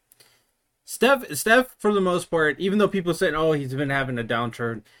 right? Steph, for the most part, even though people say, oh, he's been having a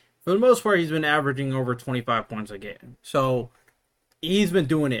downturn, for the most part, he's been averaging over 25 points a game. So he's been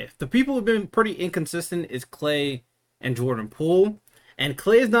doing it. The people who've been pretty inconsistent is Clay and Jordan Poole. And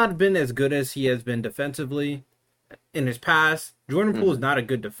Clay has not been as good as he has been defensively in his past. Jordan Poole is not a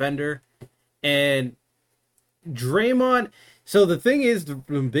good defender. And Draymond... So the thing is, the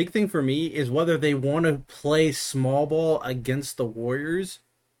big thing for me is whether they want to play small ball against the Warriors,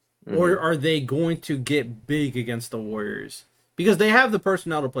 or are they going to get big against the Warriors? Because they have the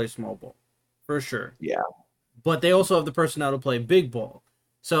personnel to play small ball, for sure. Yeah. But they also have the personnel to play big ball.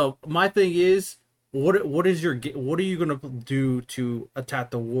 So my thing is, what are you going to do to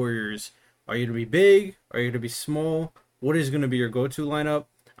attack the Warriors? Are you going to be big? Are you going to be small? What is going to be your go-to lineup?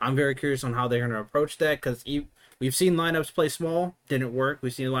 I'm very curious on how they're going to approach that, because We've seen lineups play small, didn't work.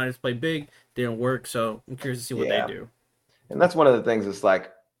 We've seen lineups play big, didn't work. So I'm curious to see what they Yeah. do. And that's one of the things. It's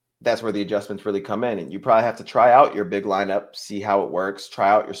like that's where the adjustments really come in. And you probably have to try out your big lineup, see how it works, try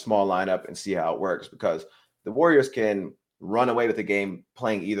out your small lineup and see how it works, because the Warriors can run away with the game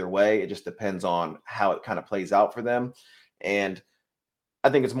playing either way. It just depends on how it kind of plays out for them. And I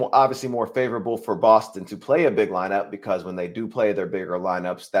think it's obviously more favorable for Boston to play a big lineup, because when they do play their bigger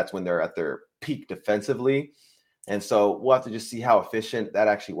lineups, that's when they're at their peak defensively. And so we'll have to just see how efficient that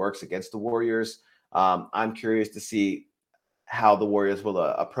actually works against the Warriors. I'm curious to see how the Warriors will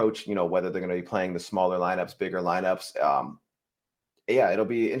approach, whether they're going to be playing the smaller lineups, bigger lineups. Yeah, it'll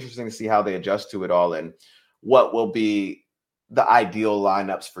be interesting to see how they adjust to it all and what will be the ideal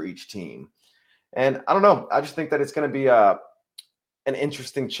lineups for each team. And I don't know. I just think that it's going to be an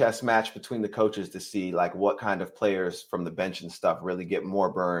interesting chess match between the coaches to see like what kind of players from the bench and stuff really get more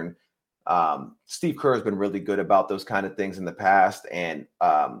burn. Steve Kerr has been really good about those kind of things in the past, and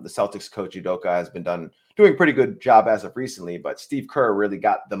the Celtics coach Udoka has been doing a pretty good job as of recently, but Steve Kerr really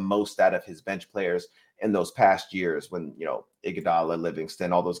got the most out of his bench players in those past years when, Iguodala,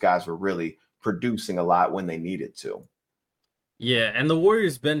 Livingston, all those guys were really producing a lot when they needed to. Yeah, and the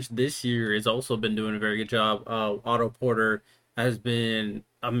Warriors bench this year has also been doing a very good job. Otto Porter has been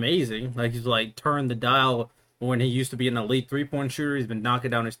amazing. Like, he's like turned the dial when he used to be an elite 3-point shooter. He's been knocking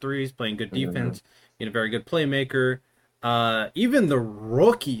down his threes, playing good defense, being a very good playmaker. Even the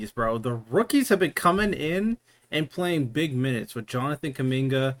rookies, bro. The rookies have been coming in and playing big minutes with Jonathan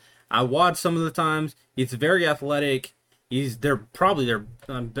Kuminga. I watched some of the times. He's very athletic. They're probably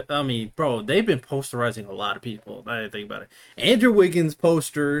I mean, bro, they've been posterizing a lot of people. I didn't think about it. Andrew Wiggins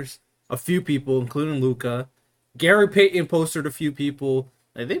posters a few people, including Luka. Gary Payton postered a few people.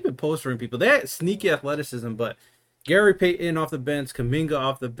 Like, they've been postering people. They had sneaky athleticism, but Gary Payton off the bench, Kuminga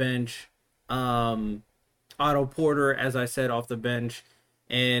off the bench, Otto Porter, as I said, off the bench.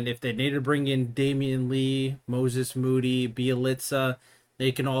 And if they need to bring in Damian Lee, Moses Moody, Bielitsa,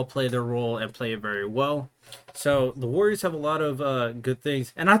 they can all play their role and play it very well. So the Warriors have a lot of good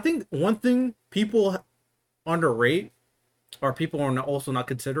things. And I think one thing people underrate, or people are also not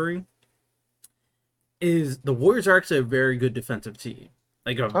considering, is the Warriors are actually a very good defensive team.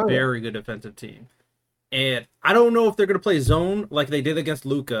 Like a very good defensive team. And I don't know if they're going to play zone like they did against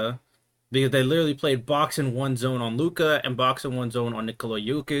Luka, because they literally played box and one zone on Luka and box and one zone on Nikola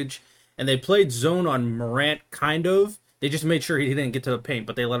Jokic. And they played zone on Morant, kind of. They just made sure he didn't get to the paint,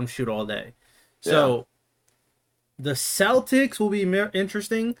 but they let him shoot all day. So the Celtics will be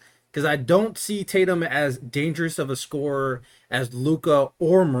interesting, because I don't see Tatum as dangerous of a scorer as Luka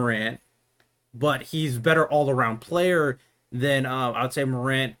or Morant, but he's better all-around player than I would say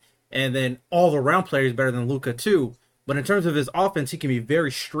Morant, and then all-around player is better than Luka too. But in terms of his offense, he can be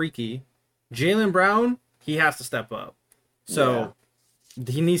very streaky. Jaylen Brown, he has to step up. So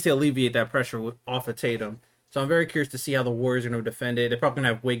he needs to alleviate that pressure off of Tatum. So I'm very curious to see how the Warriors are going to defend it. They're probably going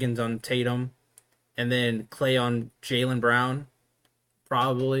to have Wiggins on Tatum, and then Clay on Jaylen Brown,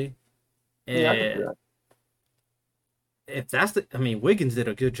 probably. And if that's Wiggins did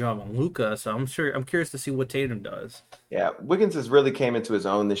a good job on Luka, so I'm curious to see what Tatum does. Yeah, Wiggins has really came into his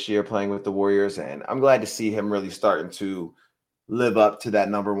own this year playing with the Warriors, and I'm glad to see him really starting to live up to that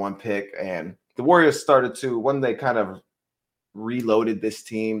number one pick. And the Warriors started to, when they kind of reloaded this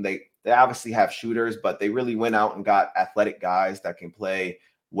team, they obviously have shooters, but they really went out and got athletic guys that can play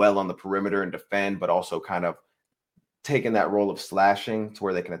well on the perimeter and defend, but also kind of taking that role of slashing to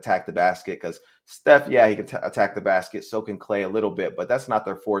where they can attack the basket. Because Steph, he can attack the basket. So can Clay a little bit, but that's not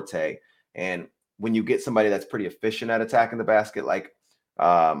their forte. And when you get somebody that's pretty efficient at attacking the basket, like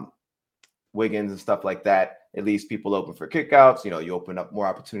Wiggins and stuff like that, it leaves people open for kickouts. You open up more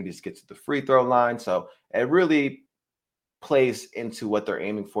opportunities to get to the free throw line. So it really plays into what they're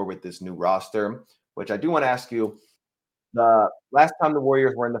aiming for with this new roster, which I do want to ask you. The last time the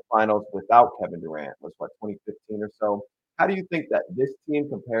Warriors were in the finals without Kevin Durant was 2015 or so. How do you think that this team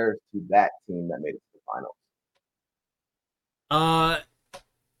compares to that team that made it to the finals?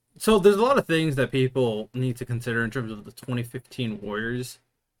 So there's a lot of things that people need to consider in terms of the 2015 Warriors.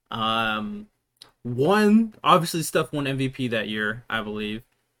 One, obviously Steph won MVP that year, I believe,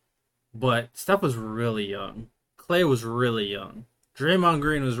 but Steph was really young. Clay was really young. Draymond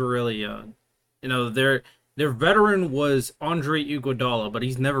Green was really young. Their veteran was Andre Iguodala, but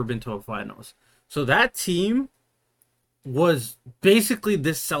he's never been to a finals. So that team was basically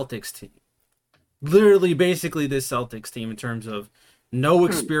this Celtics team. Literally basically this Celtics team in terms of no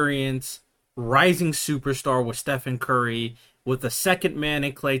experience, rising superstar with Stephen Curry, with the second man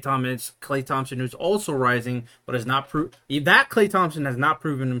in Klay Thompson, who's also rising, but has not proved that Klay Thompson has not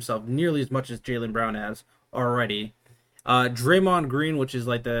proven himself nearly as much as Jaylen Brown has already. Draymond Green, which is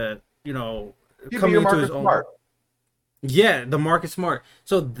like the Give me coming your into his Marcus own. Smart. Yeah, the Marcus Smart.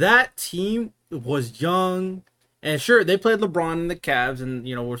 So that team was young, and sure they played LeBron and the Cavs, and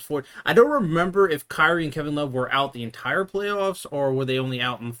was for. I don't remember if Kyrie and Kevin Love were out the entire playoffs or were they only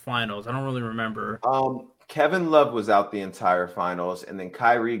out in the finals. I don't really remember. Kevin Love was out the entire finals, and then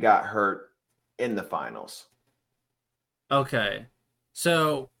Kyrie got hurt in the finals. Okay,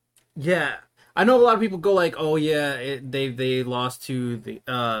 so yeah, I know a lot of people go like, "Oh yeah, they lost to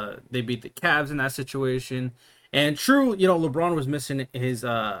they beat the Cavs in that situation," and true, LeBron was missing his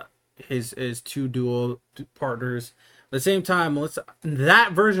two dual partners. At the same time,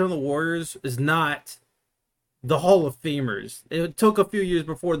 that version of the Warriors is not the Hall of Famers. It took a few years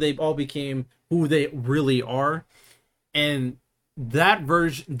before they all became who they really are, and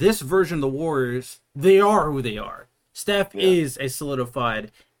this version of the Warriors, they are who they are. Steph is a solidified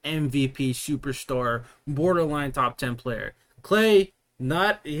MVP superstar, borderline top 10 player. Clay,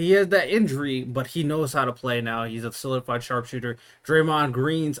 not he has that injury, but he knows how to play now. He's a solidified sharpshooter. Draymond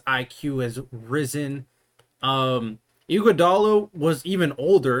Green's IQ has risen. Iguodala was even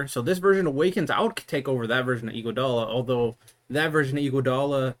older, so this version of Wiggins, I would take over that version of Iguodala, although that version of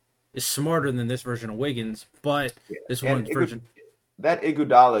Iguodala is smarter than this version of Wiggins, but this one version. That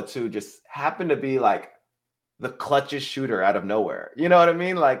Iguodala, too, just happened to be like the clutchest shooter out of nowhere. You know what I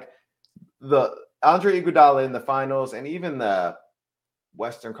mean? Like the Andre Iguodala in the finals and even the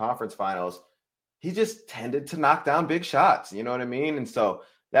Western Conference Finals, he just tended to knock down big shots. You know what I mean? And so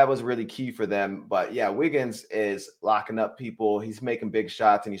that was really key for them. But yeah, Wiggins is locking up people. He's making big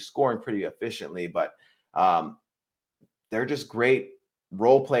shots and he's scoring pretty efficiently. But they're just great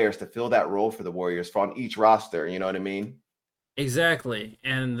role players to fill that role for the Warriors on each roster. You know what I mean? Exactly.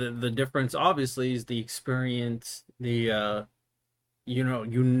 And the difference obviously is the experience, the how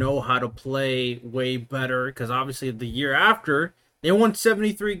to play way better because obviously the year after they won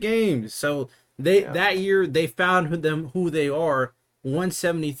 73 games. So that year they found who they are, won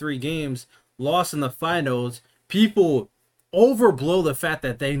 73 games, lost in the finals. People overblow the fact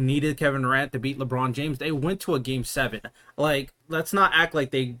that they needed Kevin Durant to beat LeBron James. They went to a game 7. Like, let's not act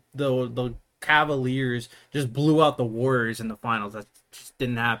like the Cavaliers just blew out the Warriors in the finals. That just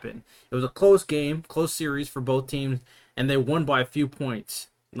didn't happen. It was a close game, close series for both teams, and they won by a few points,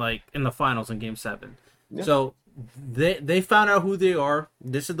 like in the finals in game 7. Yeah. So they found out who they are.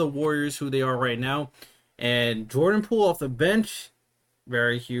 This is the Warriors who they are right now. And Jordan Poole off the bench,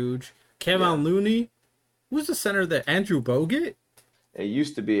 very huge. Kevin Looney, who's the center there? Andrew Bogut? It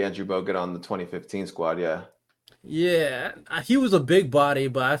used to be Andrew Bogut on the 2015 squad, yeah. Yeah, he was a big body,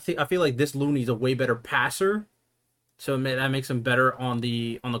 but I feel like this Looney's a way better passer, so that makes him better on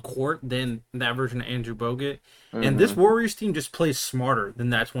the court than that version of Andrew Bogut. Mm-hmm. And this Warriors team just plays smarter than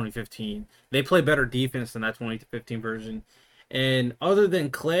that 2015. They play better defense than that 2015 version. And other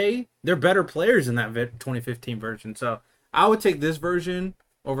than Clay, they're better players in that 2015 version. So I would take this version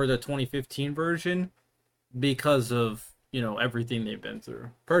over the 2015 version because of everything they've been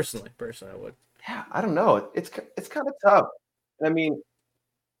through. Personally, I would. Yeah, I don't know. It's kind of tough. I mean,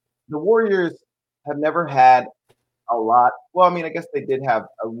 the Warriors have never had a lot. Well, I mean, I guess they did have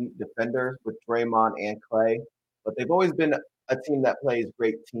elite defenders with Draymond and Clay, but they've always been a team that plays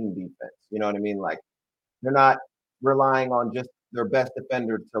great team defense. You know what I mean? Like, they're not relying on just their best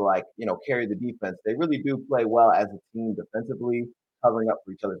defender to carry the defense. They really do play well as a team defensively, covering up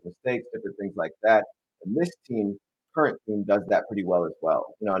for each other's mistakes, different things like that. And this current team does that pretty well as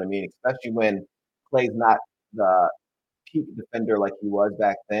well. You know what I mean? Especially when Clay's not the peak defender like he was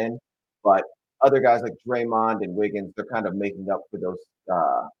back then, but other guys like Draymond and Wiggins, they're kind of making up for those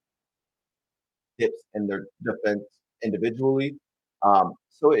dips in their defense individually.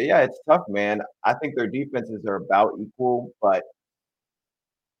 So yeah, it's tough, man. I think their defenses are about equal, but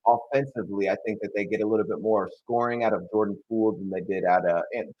offensively, I think that they get a little bit more scoring out of Jordan Poole than they did out of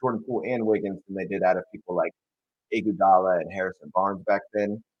Jordan Poole and Wiggins than they did out of people like Iguodala and Harrison Barnes back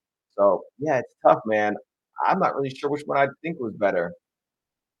then. So yeah, it's tough, man. I'm not really sure which one I think was better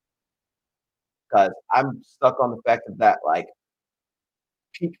because I'm stuck on the fact that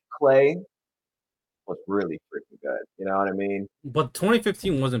peak Clay was really freaking good. You know what I mean? But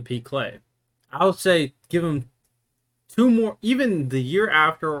 2015 wasn't peak Clay. I would say give him 2 more, even the year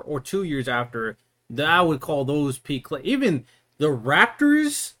after or 2 years after, that I would call those peak Clay. Even the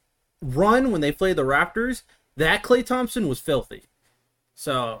Raptors run when they played the Raptors, that Klay Thompson was filthy.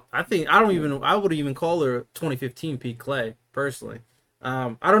 So I would even call her 2015 peak Clay personally.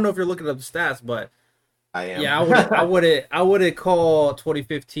 I don't know if you're looking up the stats, but I am. Yeah, I wouldn't call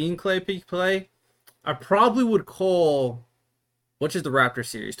 2015 Clay peak Clay. I probably would call, which is the Raptor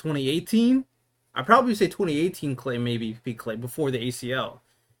series, 2018. I'd probably say 2018 Clay, maybe peak Clay before the ACL.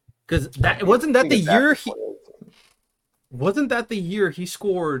 Because that I wasn't that think the it's after year he 2018. wasn't that the year he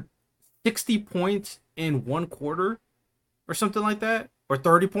scored 60 points in one quarter or something like that, or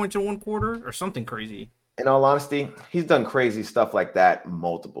 30 points in one quarter or something crazy. In all honesty, he's done crazy stuff like that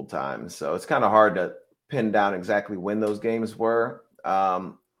multiple times. So it's kind of hard to pin down exactly when those games were.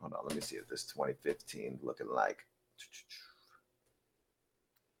 Hold on, let me see if this 2015 looking like.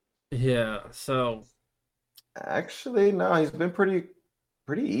 Yeah, so Actually, no, he's been pretty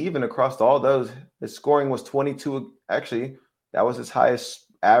even across all those. His scoring was 22. Actually, that was his highest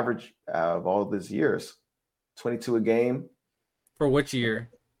average of all of his years. 22 a game, for which year?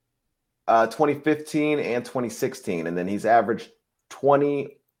 2015 and 2016, and then he's averaged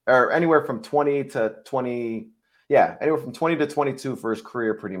 20 or anywhere from 20 to 20. Yeah, anywhere from 20 to 22 for his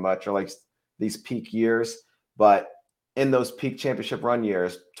career, pretty much, or like these peak years. But in those peak championship run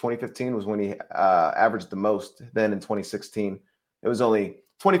years, 2015 was when he averaged the most. Then in 2016, it was only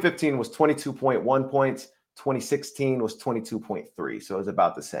 2015 was 22.1 points. 2016 was 22.3, so it was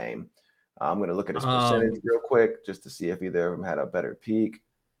about the same. I'm going to look at his percentage Um, real quick just to see if either of them had a better peak.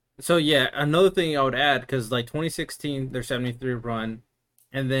 so yeah, another thing I would add, because like 2016, their 73 run,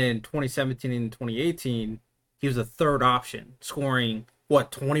 and then 2017 and 2018, he was a third option, scoring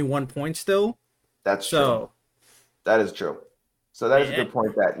what 21 points still. That's true. So That is true. So that is a yeah, good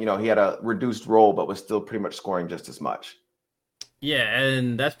point that, he had a reduced role, but was still pretty much scoring just as much. yeah,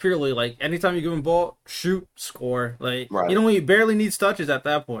 and that's purely like anytime you give him a ball, shoot, score. Like Right. he barely needs touches at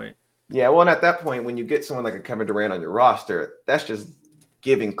that point. Yeah. Well, and at that point, when you get someone like a Kevin Durant on your roster, that's just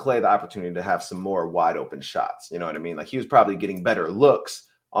giving Clay the opportunity to have some more wide open shots. You know what I mean? Like he was probably getting better looks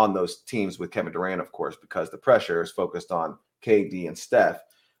on those teams with Kevin Durant, of course, because the pressure is focused on KD and Steph.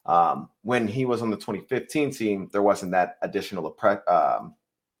 When he was on the 2015 team, there wasn't that additional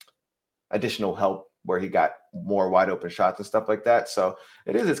help where he got more wide open shots and stuff like that. So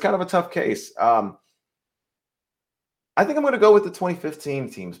it's kind of a tough case. I think I'm going to go with the 2015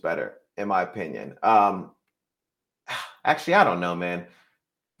 teams better, in my opinion. Actually, I don't know, man.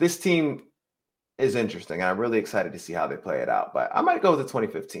 This team is interesting. I'm really excited to see how they play it out, but I might go with the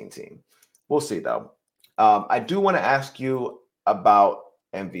 2015 team. We'll see, though. I do want to ask you about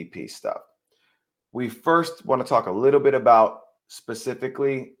MVP stuff. We first want to talk a little bit about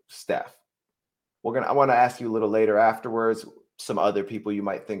specifically Steph. I want to ask you a little later afterwards some other people you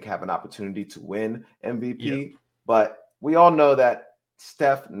might think have an opportunity to win Yep, MVP, but we all know that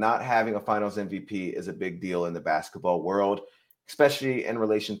Steph not having a Finals MVP is a big deal in the basketball world, especially in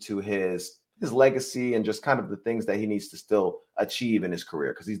relation to his legacy and just kind of the things that he needs to still achieve in his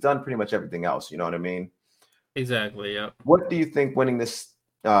career because he's done pretty much everything else. You know what I mean? exactly. Yep. What do you think winning this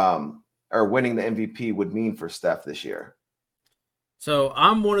or winning the MVP would mean for Steph this year? So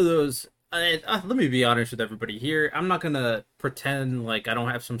I'm one of those. Let me be honest with everybody here. I'm not gonna pretend like I don't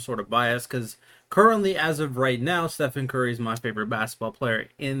have some sort of bias because currently, as of right now, Stephen Curry is my favorite basketball player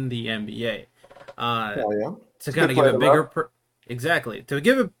in the NBA. Uh, Oh yeah, to it's a kind good of give player a to bigger, love. exactly, to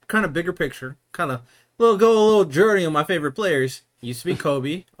give a kind of bigger picture, kind of go a little journey on my favorite players. Used to be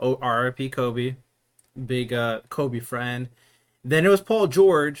Kobe, R.I.P. Kobe, big Kobe friend. Then it was Paul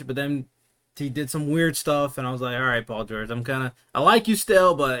George, but then he did some weird stuff, and I was like, all right, Paul George, I like you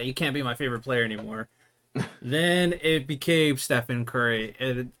still, but you can't be my favorite player anymore. Then it became Stephen Curry.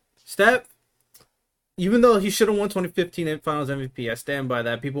 And Steph, even though he should have won 2015 Finals MVP, I stand by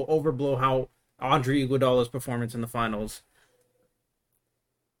that. People overblow how Andre Iguodala's performance in the finals.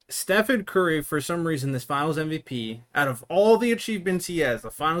 Stephen Curry, for some reason, this Finals MVP, out of all the achievements he has,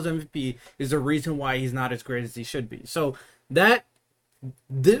 the Finals MVP is the reason why he's not as great as he should be. So that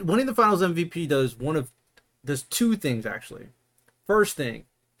winning the Finals MVP does two things actually. First thing,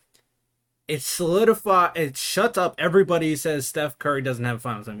 it shuts up everybody who says Steph Curry doesn't have a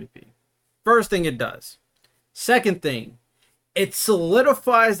Finals MVP. First thing it does. Second thing, it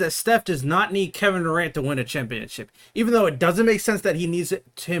solidifies that Steph does not need Kevin Durant to win a championship, even though it doesn't make sense that he needs it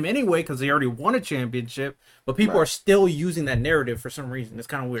to him anyway because he already won a championship. But people are Right. still using that narrative for some reason. It's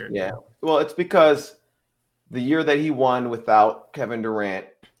kind of weird. Yeah. Well, it's because the year that he won without Kevin Durant,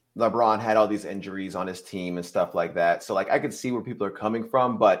 LeBron had all these injuries on his team and stuff like that. So like I could see where people are coming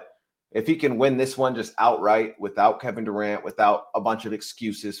from, but if he can win this one just outright without Kevin Durant, without a bunch of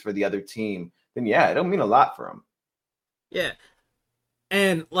excuses for the other team, then yeah, it'll mean a lot for him. Yeah,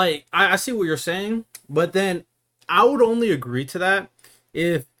 and like I see what you're saying, but then I would only agree to that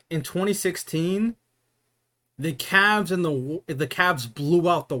if in 2016 the Cavs blew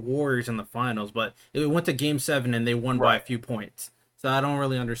out the Warriors in the finals, but it went to Game 7 and they won by a Right. few points. So I don't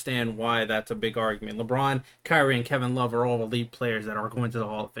really understand why that's a big argument. LeBron, Kyrie, and Kevin Love are all elite players that are going to the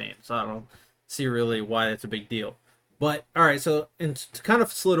Hall of Fame. So I don't see really why that's a big deal. But all right, so and to kind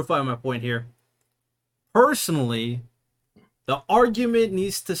of solidify my point here, personally, the argument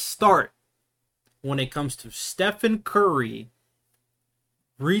needs to start when it comes to Stephen Curry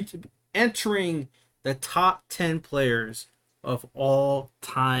entering the top 10 players of all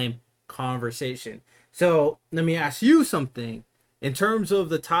time conversation. So let me ask you something. In terms of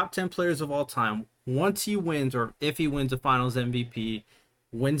the top 10 players of all time, once he wins, or if he wins the finals MVP,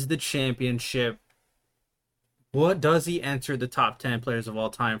 wins the championship, what does he enter the top 10 players of all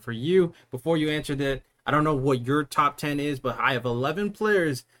time for you? Before you answer that, I don't know what your top 10 is, but I have 11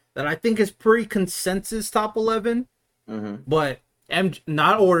 players that I think is pretty consensus top 11. But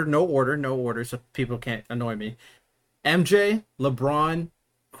not order, no order, so people can't annoy me. MJ, LeBron,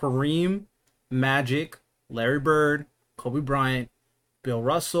 Kareem, Magic, Larry Bird, Kobe Bryant, Bill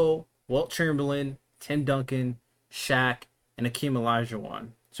Russell, Wilt Chamberlain, Tim Duncan, Shaq, and Hakeem Olajuwon.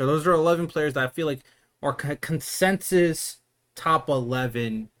 So those are 11 players that I feel like are consensus top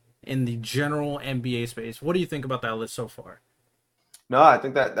 11 in the general NBA space. What do you think about that list so far? No, I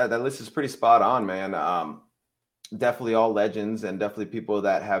think that list is pretty spot on, man. Definitely all legends and definitely people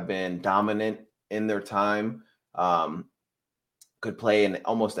that have been dominant in their time. Could play in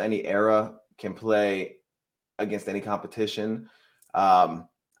almost any era, can play against any competition.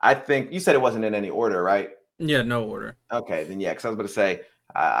 I think you said it wasn't in any order, right? Yeah, no order. Okay, then yeah, because I was about to say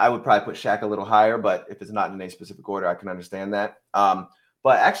I would probably put Shaq a little higher, but if it's not in any specific order, I can understand that.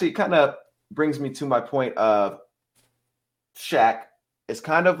 But actually, it kind of brings me to my point of Shaq is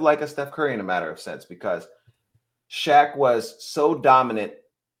kind of like a Steph Curry in a matter of sense, because Shaq was so dominant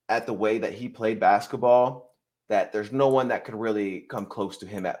at the way that he played basketball that there's no one that could really come close to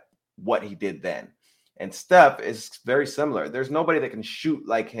him at what he did then. And Steph is very similar. There's nobody that can shoot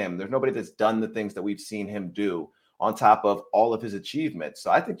like him. There's nobody that's done the things that we've seen him do on top of all of his achievements.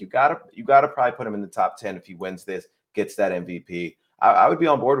 So I think you gotta probably put him in the top 10 if he wins this, gets that MVP. I would be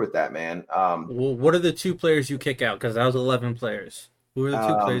on board with that, man. Well, what are the two players you kick out? Because that was 11 players. Who are the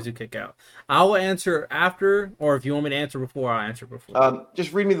two players you kick out? I will answer after, or if you want me to answer before, I'll answer before.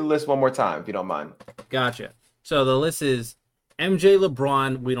 Just read me the list one more time, if you don't mind. Gotcha. So the list is MJ,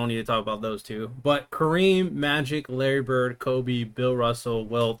 LeBron. We don't need to talk about those two. But Kareem, Magic, Larry Bird, Kobe, Bill Russell,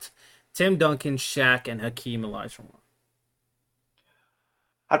 Wilt, Tim Duncan, Shaq, and Hakeem Olajuwon.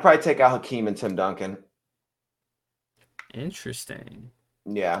 I'd probably take out Hakeem and Tim Duncan. Interesting.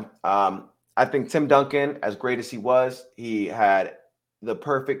 Yeah. I think Tim Duncan, as great as he had the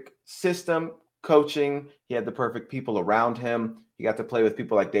perfect system, coaching. He had the perfect people around him. He got to play with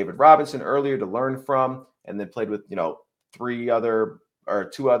people like David Robinson earlier to learn from, and then played with, 2 other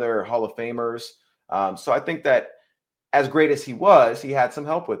Hall of Famers. So I think that as great as he was, he had some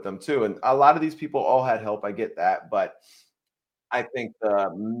help with them too. And a lot of these people all had help. I get that. But I think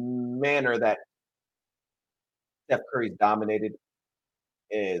the manner that Steph Curry's dominated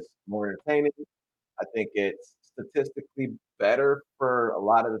is more entertaining. I think it's statistically better for a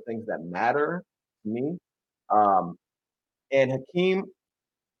lot of the things that matter to me. And Hakeem,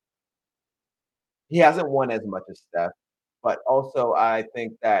 he hasn't won as much as Steph, but also I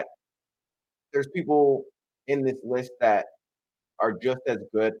think that there's people in this list that are just as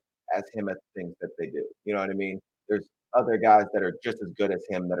good as him at the things that they do. You know what I mean? There's other guys that are just as good as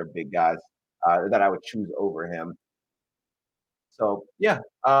him that are big guys that I would choose over him. So yeah,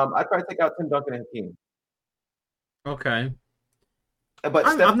 I'd probably take out Tim Duncan and Hakeem. Okay. But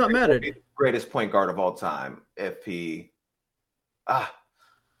I'm not mad at it. Greatest point guard of all time. If he,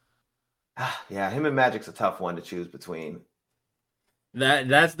 yeah, him and Magic's a tough one to choose between.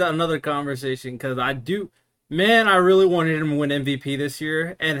 That's another conversation, because I really wanted him to win MVP this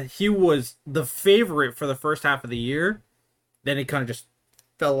year, and he was the favorite for the first half of the year. Then it kind of just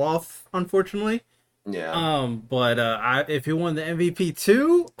fell off, unfortunately. Yeah. But if he won the MVP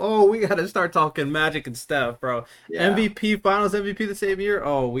too, we got to start talking Magic and Steph, bro. Yeah. MVP, Finals MVP the same year.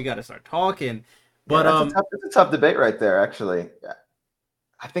 We got to start talking. But it's a tough debate right there, actually.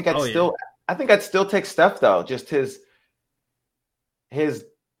 I think I'd still take Steph though. Just his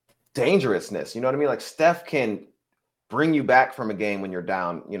dangerousness. You know what I mean? Like Steph can bring you back from a game when you're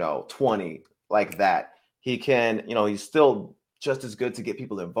down, 20 like that. He can, he's still just as good to get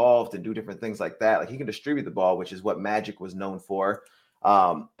people involved and do different things like that. Like he can distribute the ball, which is what Magic was known for.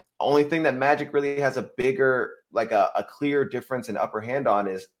 Only thing that Magic really has a bigger, like a clear difference and upper hand on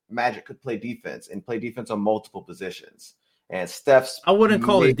is Magic could play defense and play defense on multiple positions. And Steph's, I wouldn't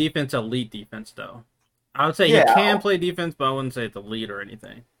call his defense elite defense though. I would say he can play defense, but I wouldn't say it's elite or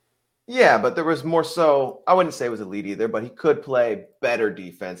anything. Yeah, but there was more so, I wouldn't say it was elite either, but he could play better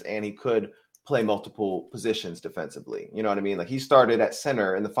defense and he could play multiple positions defensively. You know what I mean? Like he started at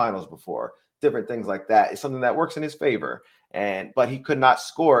center in the finals before. different things like that is something that works in his favor. But he could not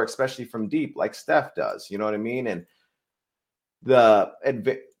score, especially from deep, like Steph does. You know what I mean? And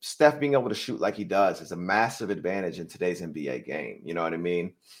Steph being able to shoot like he does is a massive advantage in today's NBA game. You know what I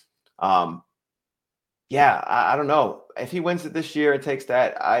mean? Yeah, I don't know. If he wins it this year and takes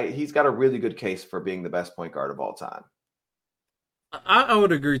that, he's got a really good case for being the best point guard of all time. I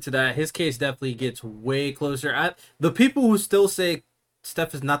would agree to that. His case definitely gets way closer. The people who still say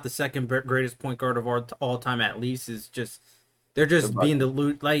Steph is not the second greatest point guard of all time, at least, is just they're just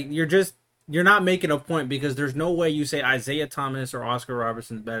being like you're not making a point, because there's no way you say Isaiah Thomas or Oscar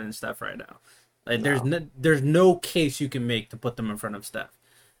Robertson's better than Steph right now. Like there's no case you can make to put them in front of Steph.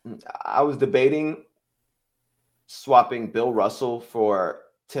 I was debating swapping Bill Russell for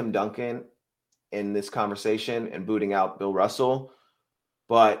Tim Duncan in this conversation and booting out Bill Russell,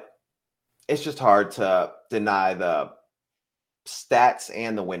 but it's just hard to deny the stats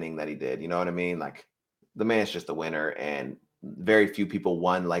and the winning that he did. You know what I mean? Like, the man's just a winner, and very few people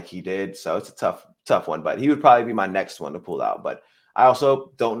won like he did. So it's a tough one, but he would probably be my next one to pull out. But I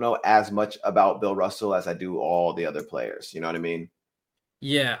also don't know as much about Bill Russell as I do all the other players. You know what I mean?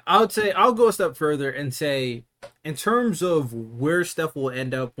 Yeah, I would say I'll go a step further and say, in terms of where Steph will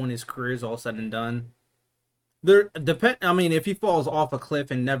end up when his career is all said and done, I mean, if he falls off a cliff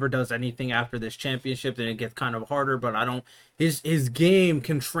and never does anything after this championship, then it gets kind of harder. But I don't. His game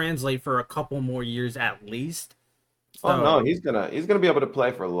can translate for a couple more years at least. So, oh no, he's gonna be able to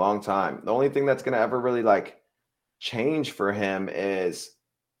play for a long time. The only thing that's gonna ever really like change for him is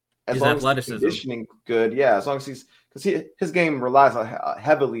as long as his conditioning good. Yeah, as long as because his game relies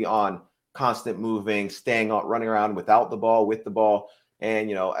heavily on constant moving, running around without the ball, with the ball. And,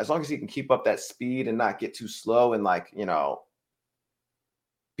 you know, as long as he can keep up that speed and not get too slow and, like, you know,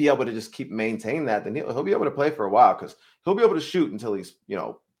 be able to just maintain that, then he'll be able to play for a while, because he'll be able to shoot until he's, you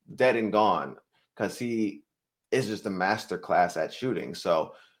know, dead and gone, because he is just a master class at shooting.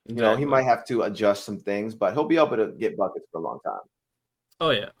 So, you know, he might have to adjust some things, but he'll be able to get buckets for a long time.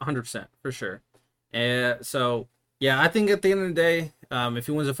 Oh, yeah, 100%, for sure. And so, yeah, I think at the end of the day, if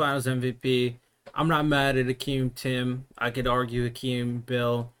he wins the Finals MVP, I'm not mad at Hakeem Tim. I could argue Hakeem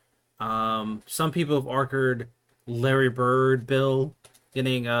Bill. Some people have argued Larry Bird Bill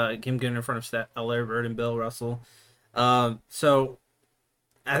getting in front of Larry Bird and Bill Russell. So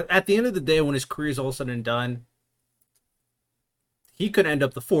at the end of the day, when his career is all said and done, he could end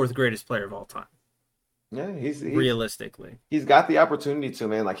up the fourth greatest player of all time. Yeah, he's realistically, he's got the opportunity to,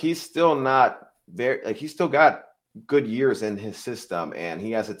 man. Like, he's still not there. Like, he's still got good years in his system, and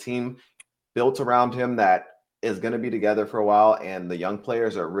he has a team built around him that is going to be together for a while, and the young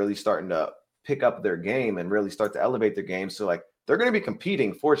players are really starting to pick up their game and really start to elevate their game. So, like, they're going to be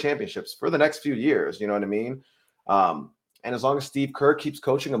competing for championships for the next few years. You know what I mean? And as long as Steve Kerr keeps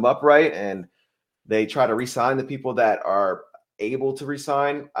coaching them upright and they try to re-sign the people that are able to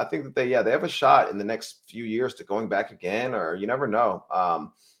re-sign, I think that they have a shot in the next few years to going back again, or you never know.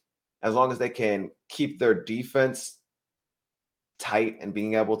 As long as they can keep their defense tight and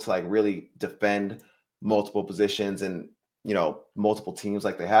being able to, like, really defend multiple positions and, you know, multiple teams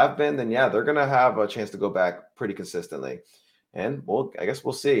like they have been, then yeah, they're gonna have a chance to go back pretty consistently. And I guess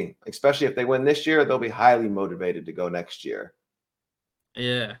we'll see. Especially if they win this year, they'll be highly motivated to go next year.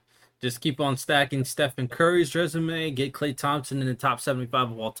 Yeah, just keep on stacking Stephen Curry's resume. Get Klay Thompson in the top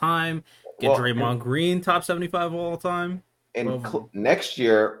 75 of all time. Get Draymond Green top 75 of all time. And next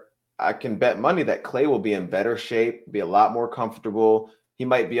year, I can bet money that Klay will be in better shape, be a lot more comfortable. He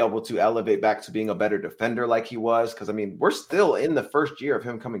might be able to elevate back to being a better defender like he was. Because, I mean, we're still in the first year of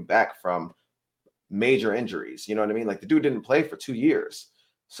him coming back from major injuries. You know what I mean? Like, the dude didn't play for 2 years.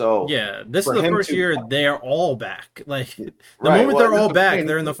 So yeah, this is the first year they're all back. Like, the moment they're all back,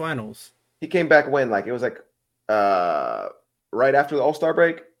 they're in the finals. He came back when? Like, it was like right after the All-Star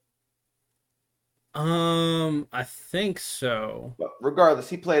break? I think so. But regardless,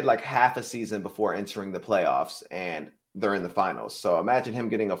 he played like half a season before entering the playoffs, and they're in the finals. So imagine him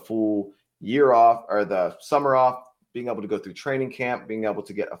getting a full year off, or the summer off, being able to go through training camp, being able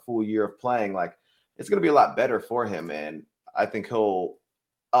to get a full year of playing. Like, it's going to be a lot better for him, and I think he'll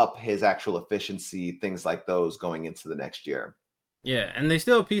up his actual efficiency, things like those, going into the next year. Yeah, and they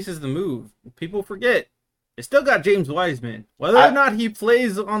still have pieces to move. People forget. They still got James Wiseman. Whether or not he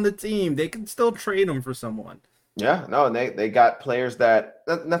plays on the team, they can still trade him for someone. Yeah, no, and they got players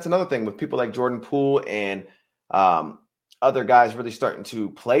that's another thing with people like Jordan Poole and other guys really starting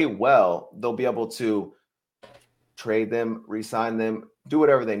to play well. They'll be able to trade them, re-sign them, do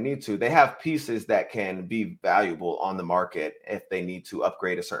whatever they need to. They have pieces that can be valuable on the market if they need to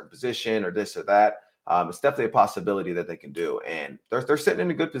upgrade a certain position or this or that. It's definitely a possibility that they can do, and they're sitting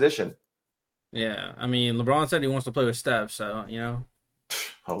in a good position. Yeah, I mean, LeBron said he wants to play with Steph, so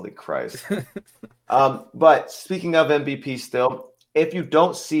Holy Christ. But speaking of MVP still, if you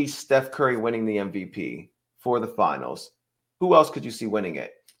don't see Steph Curry winning the MVP for the finals, who else could you see winning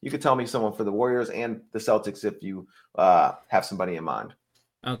it? You could tell me someone for the Warriors and the Celtics if you have somebody in mind.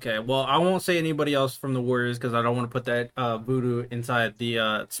 Okay, well, I won't say anybody else from the Warriors because I don't want to put that voodoo inside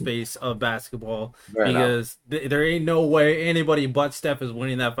the space of basketball Fair enough. because there ain't no way anybody but Steph is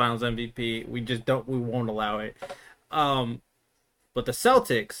winning that Finals MVP. We won't allow it. Um, but the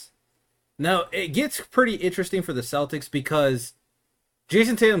Celtics, now it gets pretty interesting for the Celtics because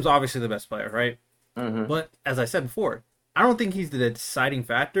Jason Tatum's obviously the best player, right? Mm-hmm. But as I said before, I don't think he's the deciding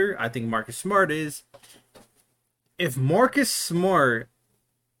factor. I think Marcus Smart is. If Marcus Smart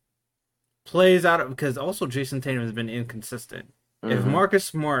plays out of because also Jason Tatum has been inconsistent. If Mm-hmm. Marcus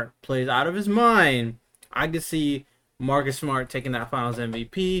Smart plays out of his mind, I could see Marcus Smart taking that Finals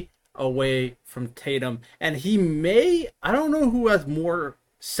MVP away from Tatum, and he may. I don't know who has more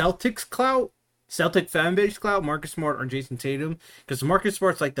Celtics clout, Celtic fan base clout, Marcus Smart or Jason Tatum, because Marcus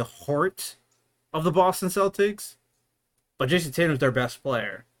Smart's like the heart of the Boston Celtics, but Jason Tatum's their best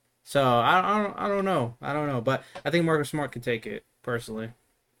player. So I don't know, but I think Marcus Smart could take it personally.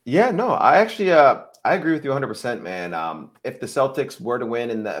 Yeah, no, I actually I agree with you 100%, man. If the Celtics were to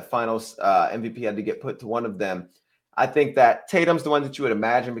win and the finals MVP had to get put to one of them, I think that Tatum's the one that you would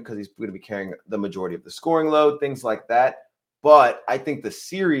imagine because he's going to be carrying the majority of the scoring load, things like that. But I think the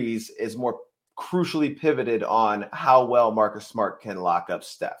series is more crucially pivoted on how well Marcus Smart can lock up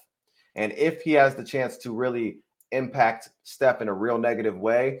Steph. And if he has the chance to really impact Steph in a real negative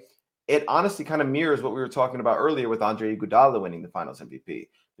way, it honestly kind of mirrors what we were talking about earlier with Andre Iguodala winning the Finals MVP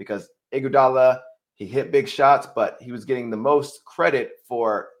because Iguodala he hit big shots, but he was getting the most credit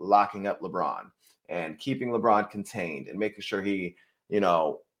for locking up LeBron and keeping LeBron contained and making sure he, you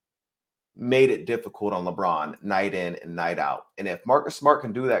know, made it difficult on LeBron night in and night out. And if Marcus Smart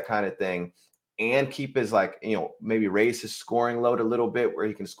can do that kind of thing and keep his maybe raise his scoring load a little bit where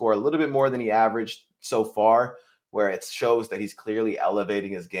he can score a little bit more than he averaged so far, where it shows that he's clearly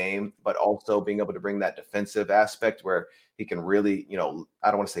elevating his game, but also being able to bring that defensive aspect where he can really, I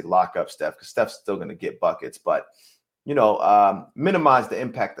don't want to say lock up Steph because Steph's still going to get buckets, but minimize the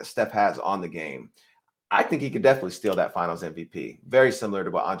impact that Steph has on the game. I think he could definitely steal that Finals MVP. Very similar to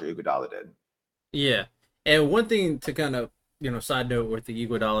what Andre Iguodala did. Yeah. And one thing to kind of, side note with the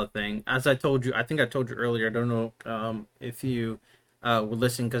Iguodala thing, as I told you, I think I told you earlier, I don't know if you were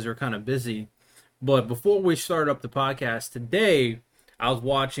listening because you're kind of busy, but before we started up the podcast today, I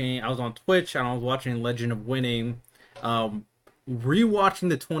was on Twitch and I was watching Legend of Winning, rewatching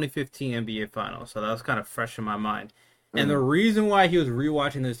the 2015 NBA Finals. So that was kind of fresh in my mind. And the reason why he was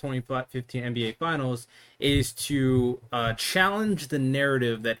rewatching this 2015 NBA Finals is to challenge the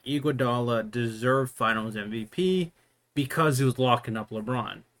narrative that Iguodala deserved Finals MVP because he was locking up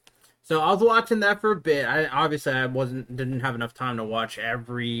LeBron. So I was watching that for a bit. I didn't have enough time to watch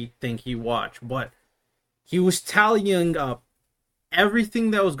everything he watched, but he was tallying up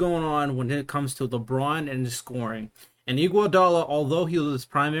everything that was going on when it comes to LeBron and his scoring. And Iguodala, although he was his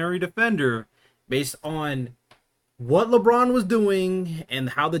primary defender, based on what LeBron was doing and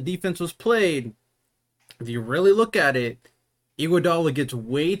how the defense was played, if you really look at it, Iguodala gets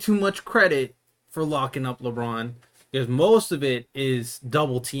way too much credit for locking up LeBron because most of it is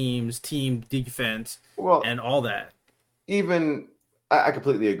double teams, team defense, Well, and all that. even I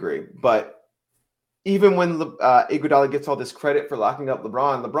completely agree, but even when Iguodala gets all this credit for locking up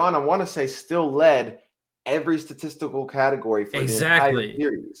LeBron, I want to say still led every statistical category for the entire Exactly.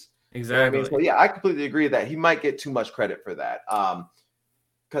 series. You know what I mean? Exactly. So yeah, I completely agree that he might get too much credit for that.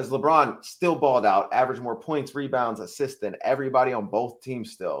 Because LeBron still balled out, averaged more points, rebounds, assists than everybody on both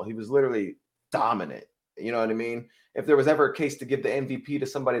teams still. He was literally dominant. You know what I mean? If there was ever a case to give the MVP to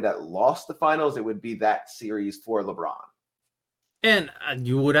somebody that lost the finals, it would be that series for LeBron. And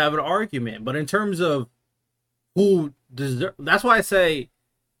you would have an argument, but in terms of who deserve, that's why I say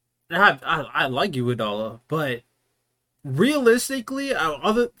I like Iguodala, but realistically,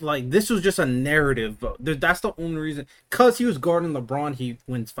 other like this was just a narrative vote. That's the only reason. Because he was guarding LeBron, he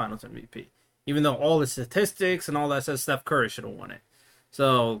wins Finals MVP. Even though all the statistics and all that says Steph Curry should have won it.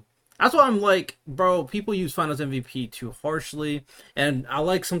 So that's why I'm like, bro, people use Finals MVP too harshly. And I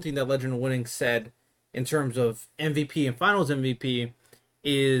like something that Legend of Winning said in terms of MVP and Finals MVP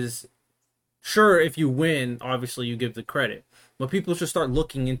is sure if you win, obviously you give the credit. But people should start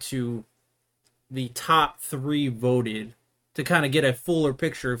looking into the top three voted to kind of get a fuller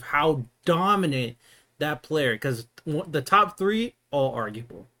picture of how dominant that player. Because the top three all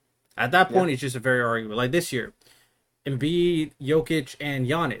arguable. At that point, Yeah. it's just a very arguable. Like this year, Embiid, Jokic, and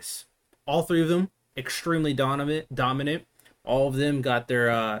Giannis all three of them extremely dominant. All of them got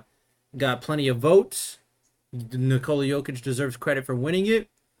plenty of votes. Nikola Jokic deserves credit for winning it,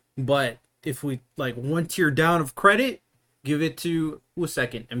 but if we like one tier down of credit, give it to who was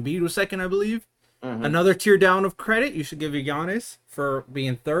second? Embiid was second, I believe. Mm-hmm. Another tier down of credit, you should give it Giannis for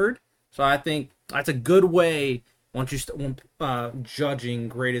being third. So I think that's a good way once you judging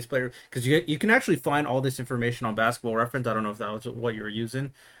greatest player, because you can actually find all this information on Basketball Reference. I don't know if that was what you were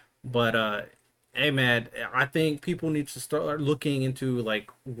using, but hey man, I think people need to start looking into like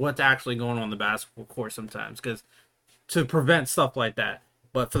what's actually going on the basketball court sometimes, because to prevent stuff like that.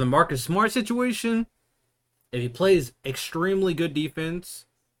 But for the Marcus Smart situation, if he plays extremely good defense,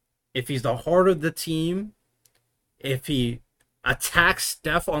 if he's the heart of the team, if he attacks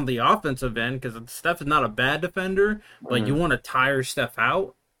Steph on the offensive end, because Steph is not a bad defender, but you want to tire Steph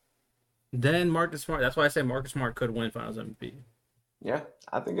out, then Marcus Smart, that's why I say Marcus Smart could win Finals MVP. Yeah,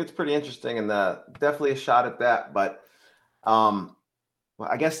 I think it's pretty interesting and definitely a shot at that. But well,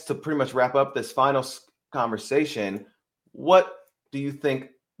 I guess to pretty much wrap up this final conversation, what do you think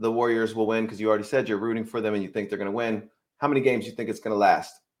the Warriors will win? Because you already said you're rooting for them and you think they're going to win. How many games do you think it's going to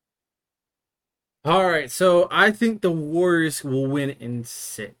last? All right, so I think the Warriors will win in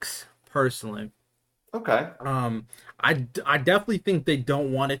 6, personally. Okay. I definitely think they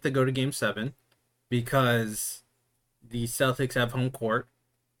don't want it to go to Game 7 because the Celtics have home court,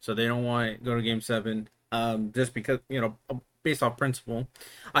 so they don't want it to go to Game 7. Just because, based off principle.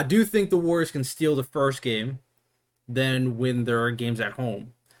 I do think the Warriors can steal the first game, then win their games at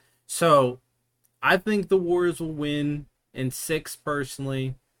home. So I think the Warriors will win in 6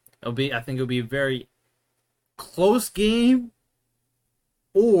 personally. I think it'll be a very close game,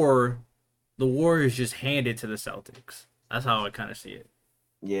 or the Warriors just hand it to the Celtics. That's how I kind of see it.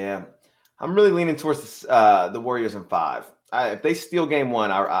 Yeah, I'm really leaning towards the Warriors in 5. If they steal game 1,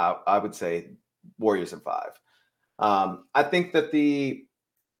 I would say Warriors in 5. I think that the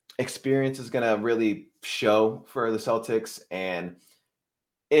experience is going to really show for the Celtics, and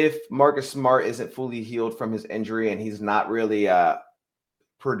if Marcus Smart isn't fully healed from his injury and he's not really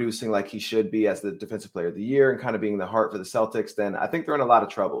producing like he should be as the defensive player of the year and kind of being the heart for the Celtics, then I think they're in a lot of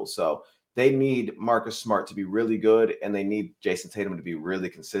trouble. So they need Marcus Smart to be really good, and they need Jason Tatum to be really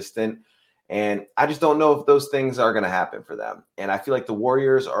consistent. And I just don't know if those things are going to happen for them. And I feel like the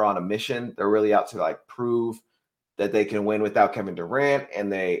Warriors are on a mission. They're really out to like prove that they can win without Kevin Durant,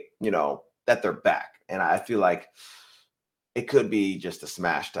 and they, that they're back. And I feel like it could be just a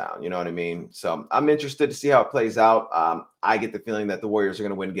smash down. You know what I mean? So I'm interested to see how it plays out. I get the feeling that the Warriors are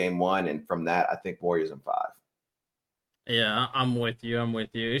going to win game 1. And from that, I think Warriors in 5. Yeah, I'm with you.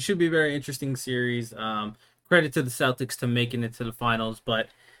 It should be a very interesting series. Credit to the Celtics to making it to the finals. But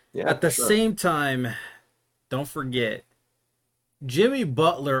at the same time, don't forget, Jimmy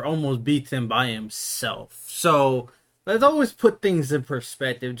Butler almost beat him by himself. So let's always put things in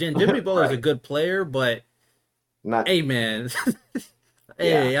perspective. Jimmy Butler is a good player, but hey, man.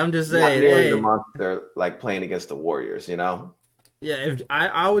 Hey, I'm just saying. Not the monster like playing against the Warriors, Yeah, if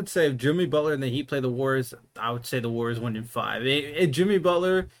I would say if Jimmy Butler and the Heat play the Warriors, I would say the Warriors win in 5. Jimmy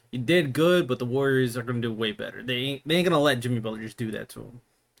Butler, he did good, but the Warriors are going to do way better. They ain't going to let Jimmy Butler just do that to him.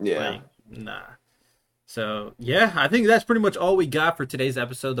 Yeah. Nah. So, yeah, I think that's pretty much all we got for today's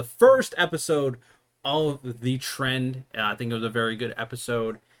episode. The first episode of The Trend. I think it was a very good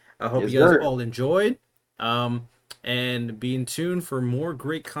episode. I hope you guys all enjoyed. And be in tune for more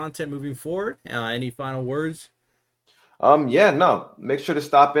great content moving forward. Any final words? Make sure to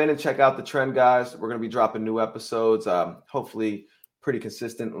stop in and check out The Trend, guys. We're going to be dropping new episodes, hopefully pretty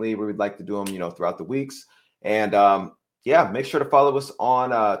consistently. We would like to do them, throughout the weeks. And make sure to follow us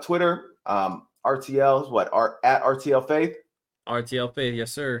on Twitter. RTL, at RTL Faith? RTL Faith,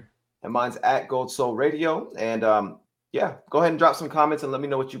 yes, sir. And mine's at Gold Soul Radio. And go ahead and drop some comments and let me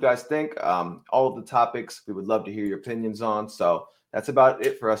know what you guys think. All of the topics we would love to hear your opinions on. So that's about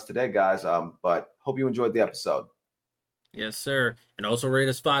it for us today, guys. But hope you enjoyed the episode. Yes, sir. And also rate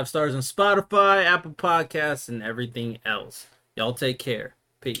us 5 stars on Spotify, Apple Podcasts, and everything else. Y'all take care.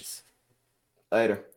 Peace. Later.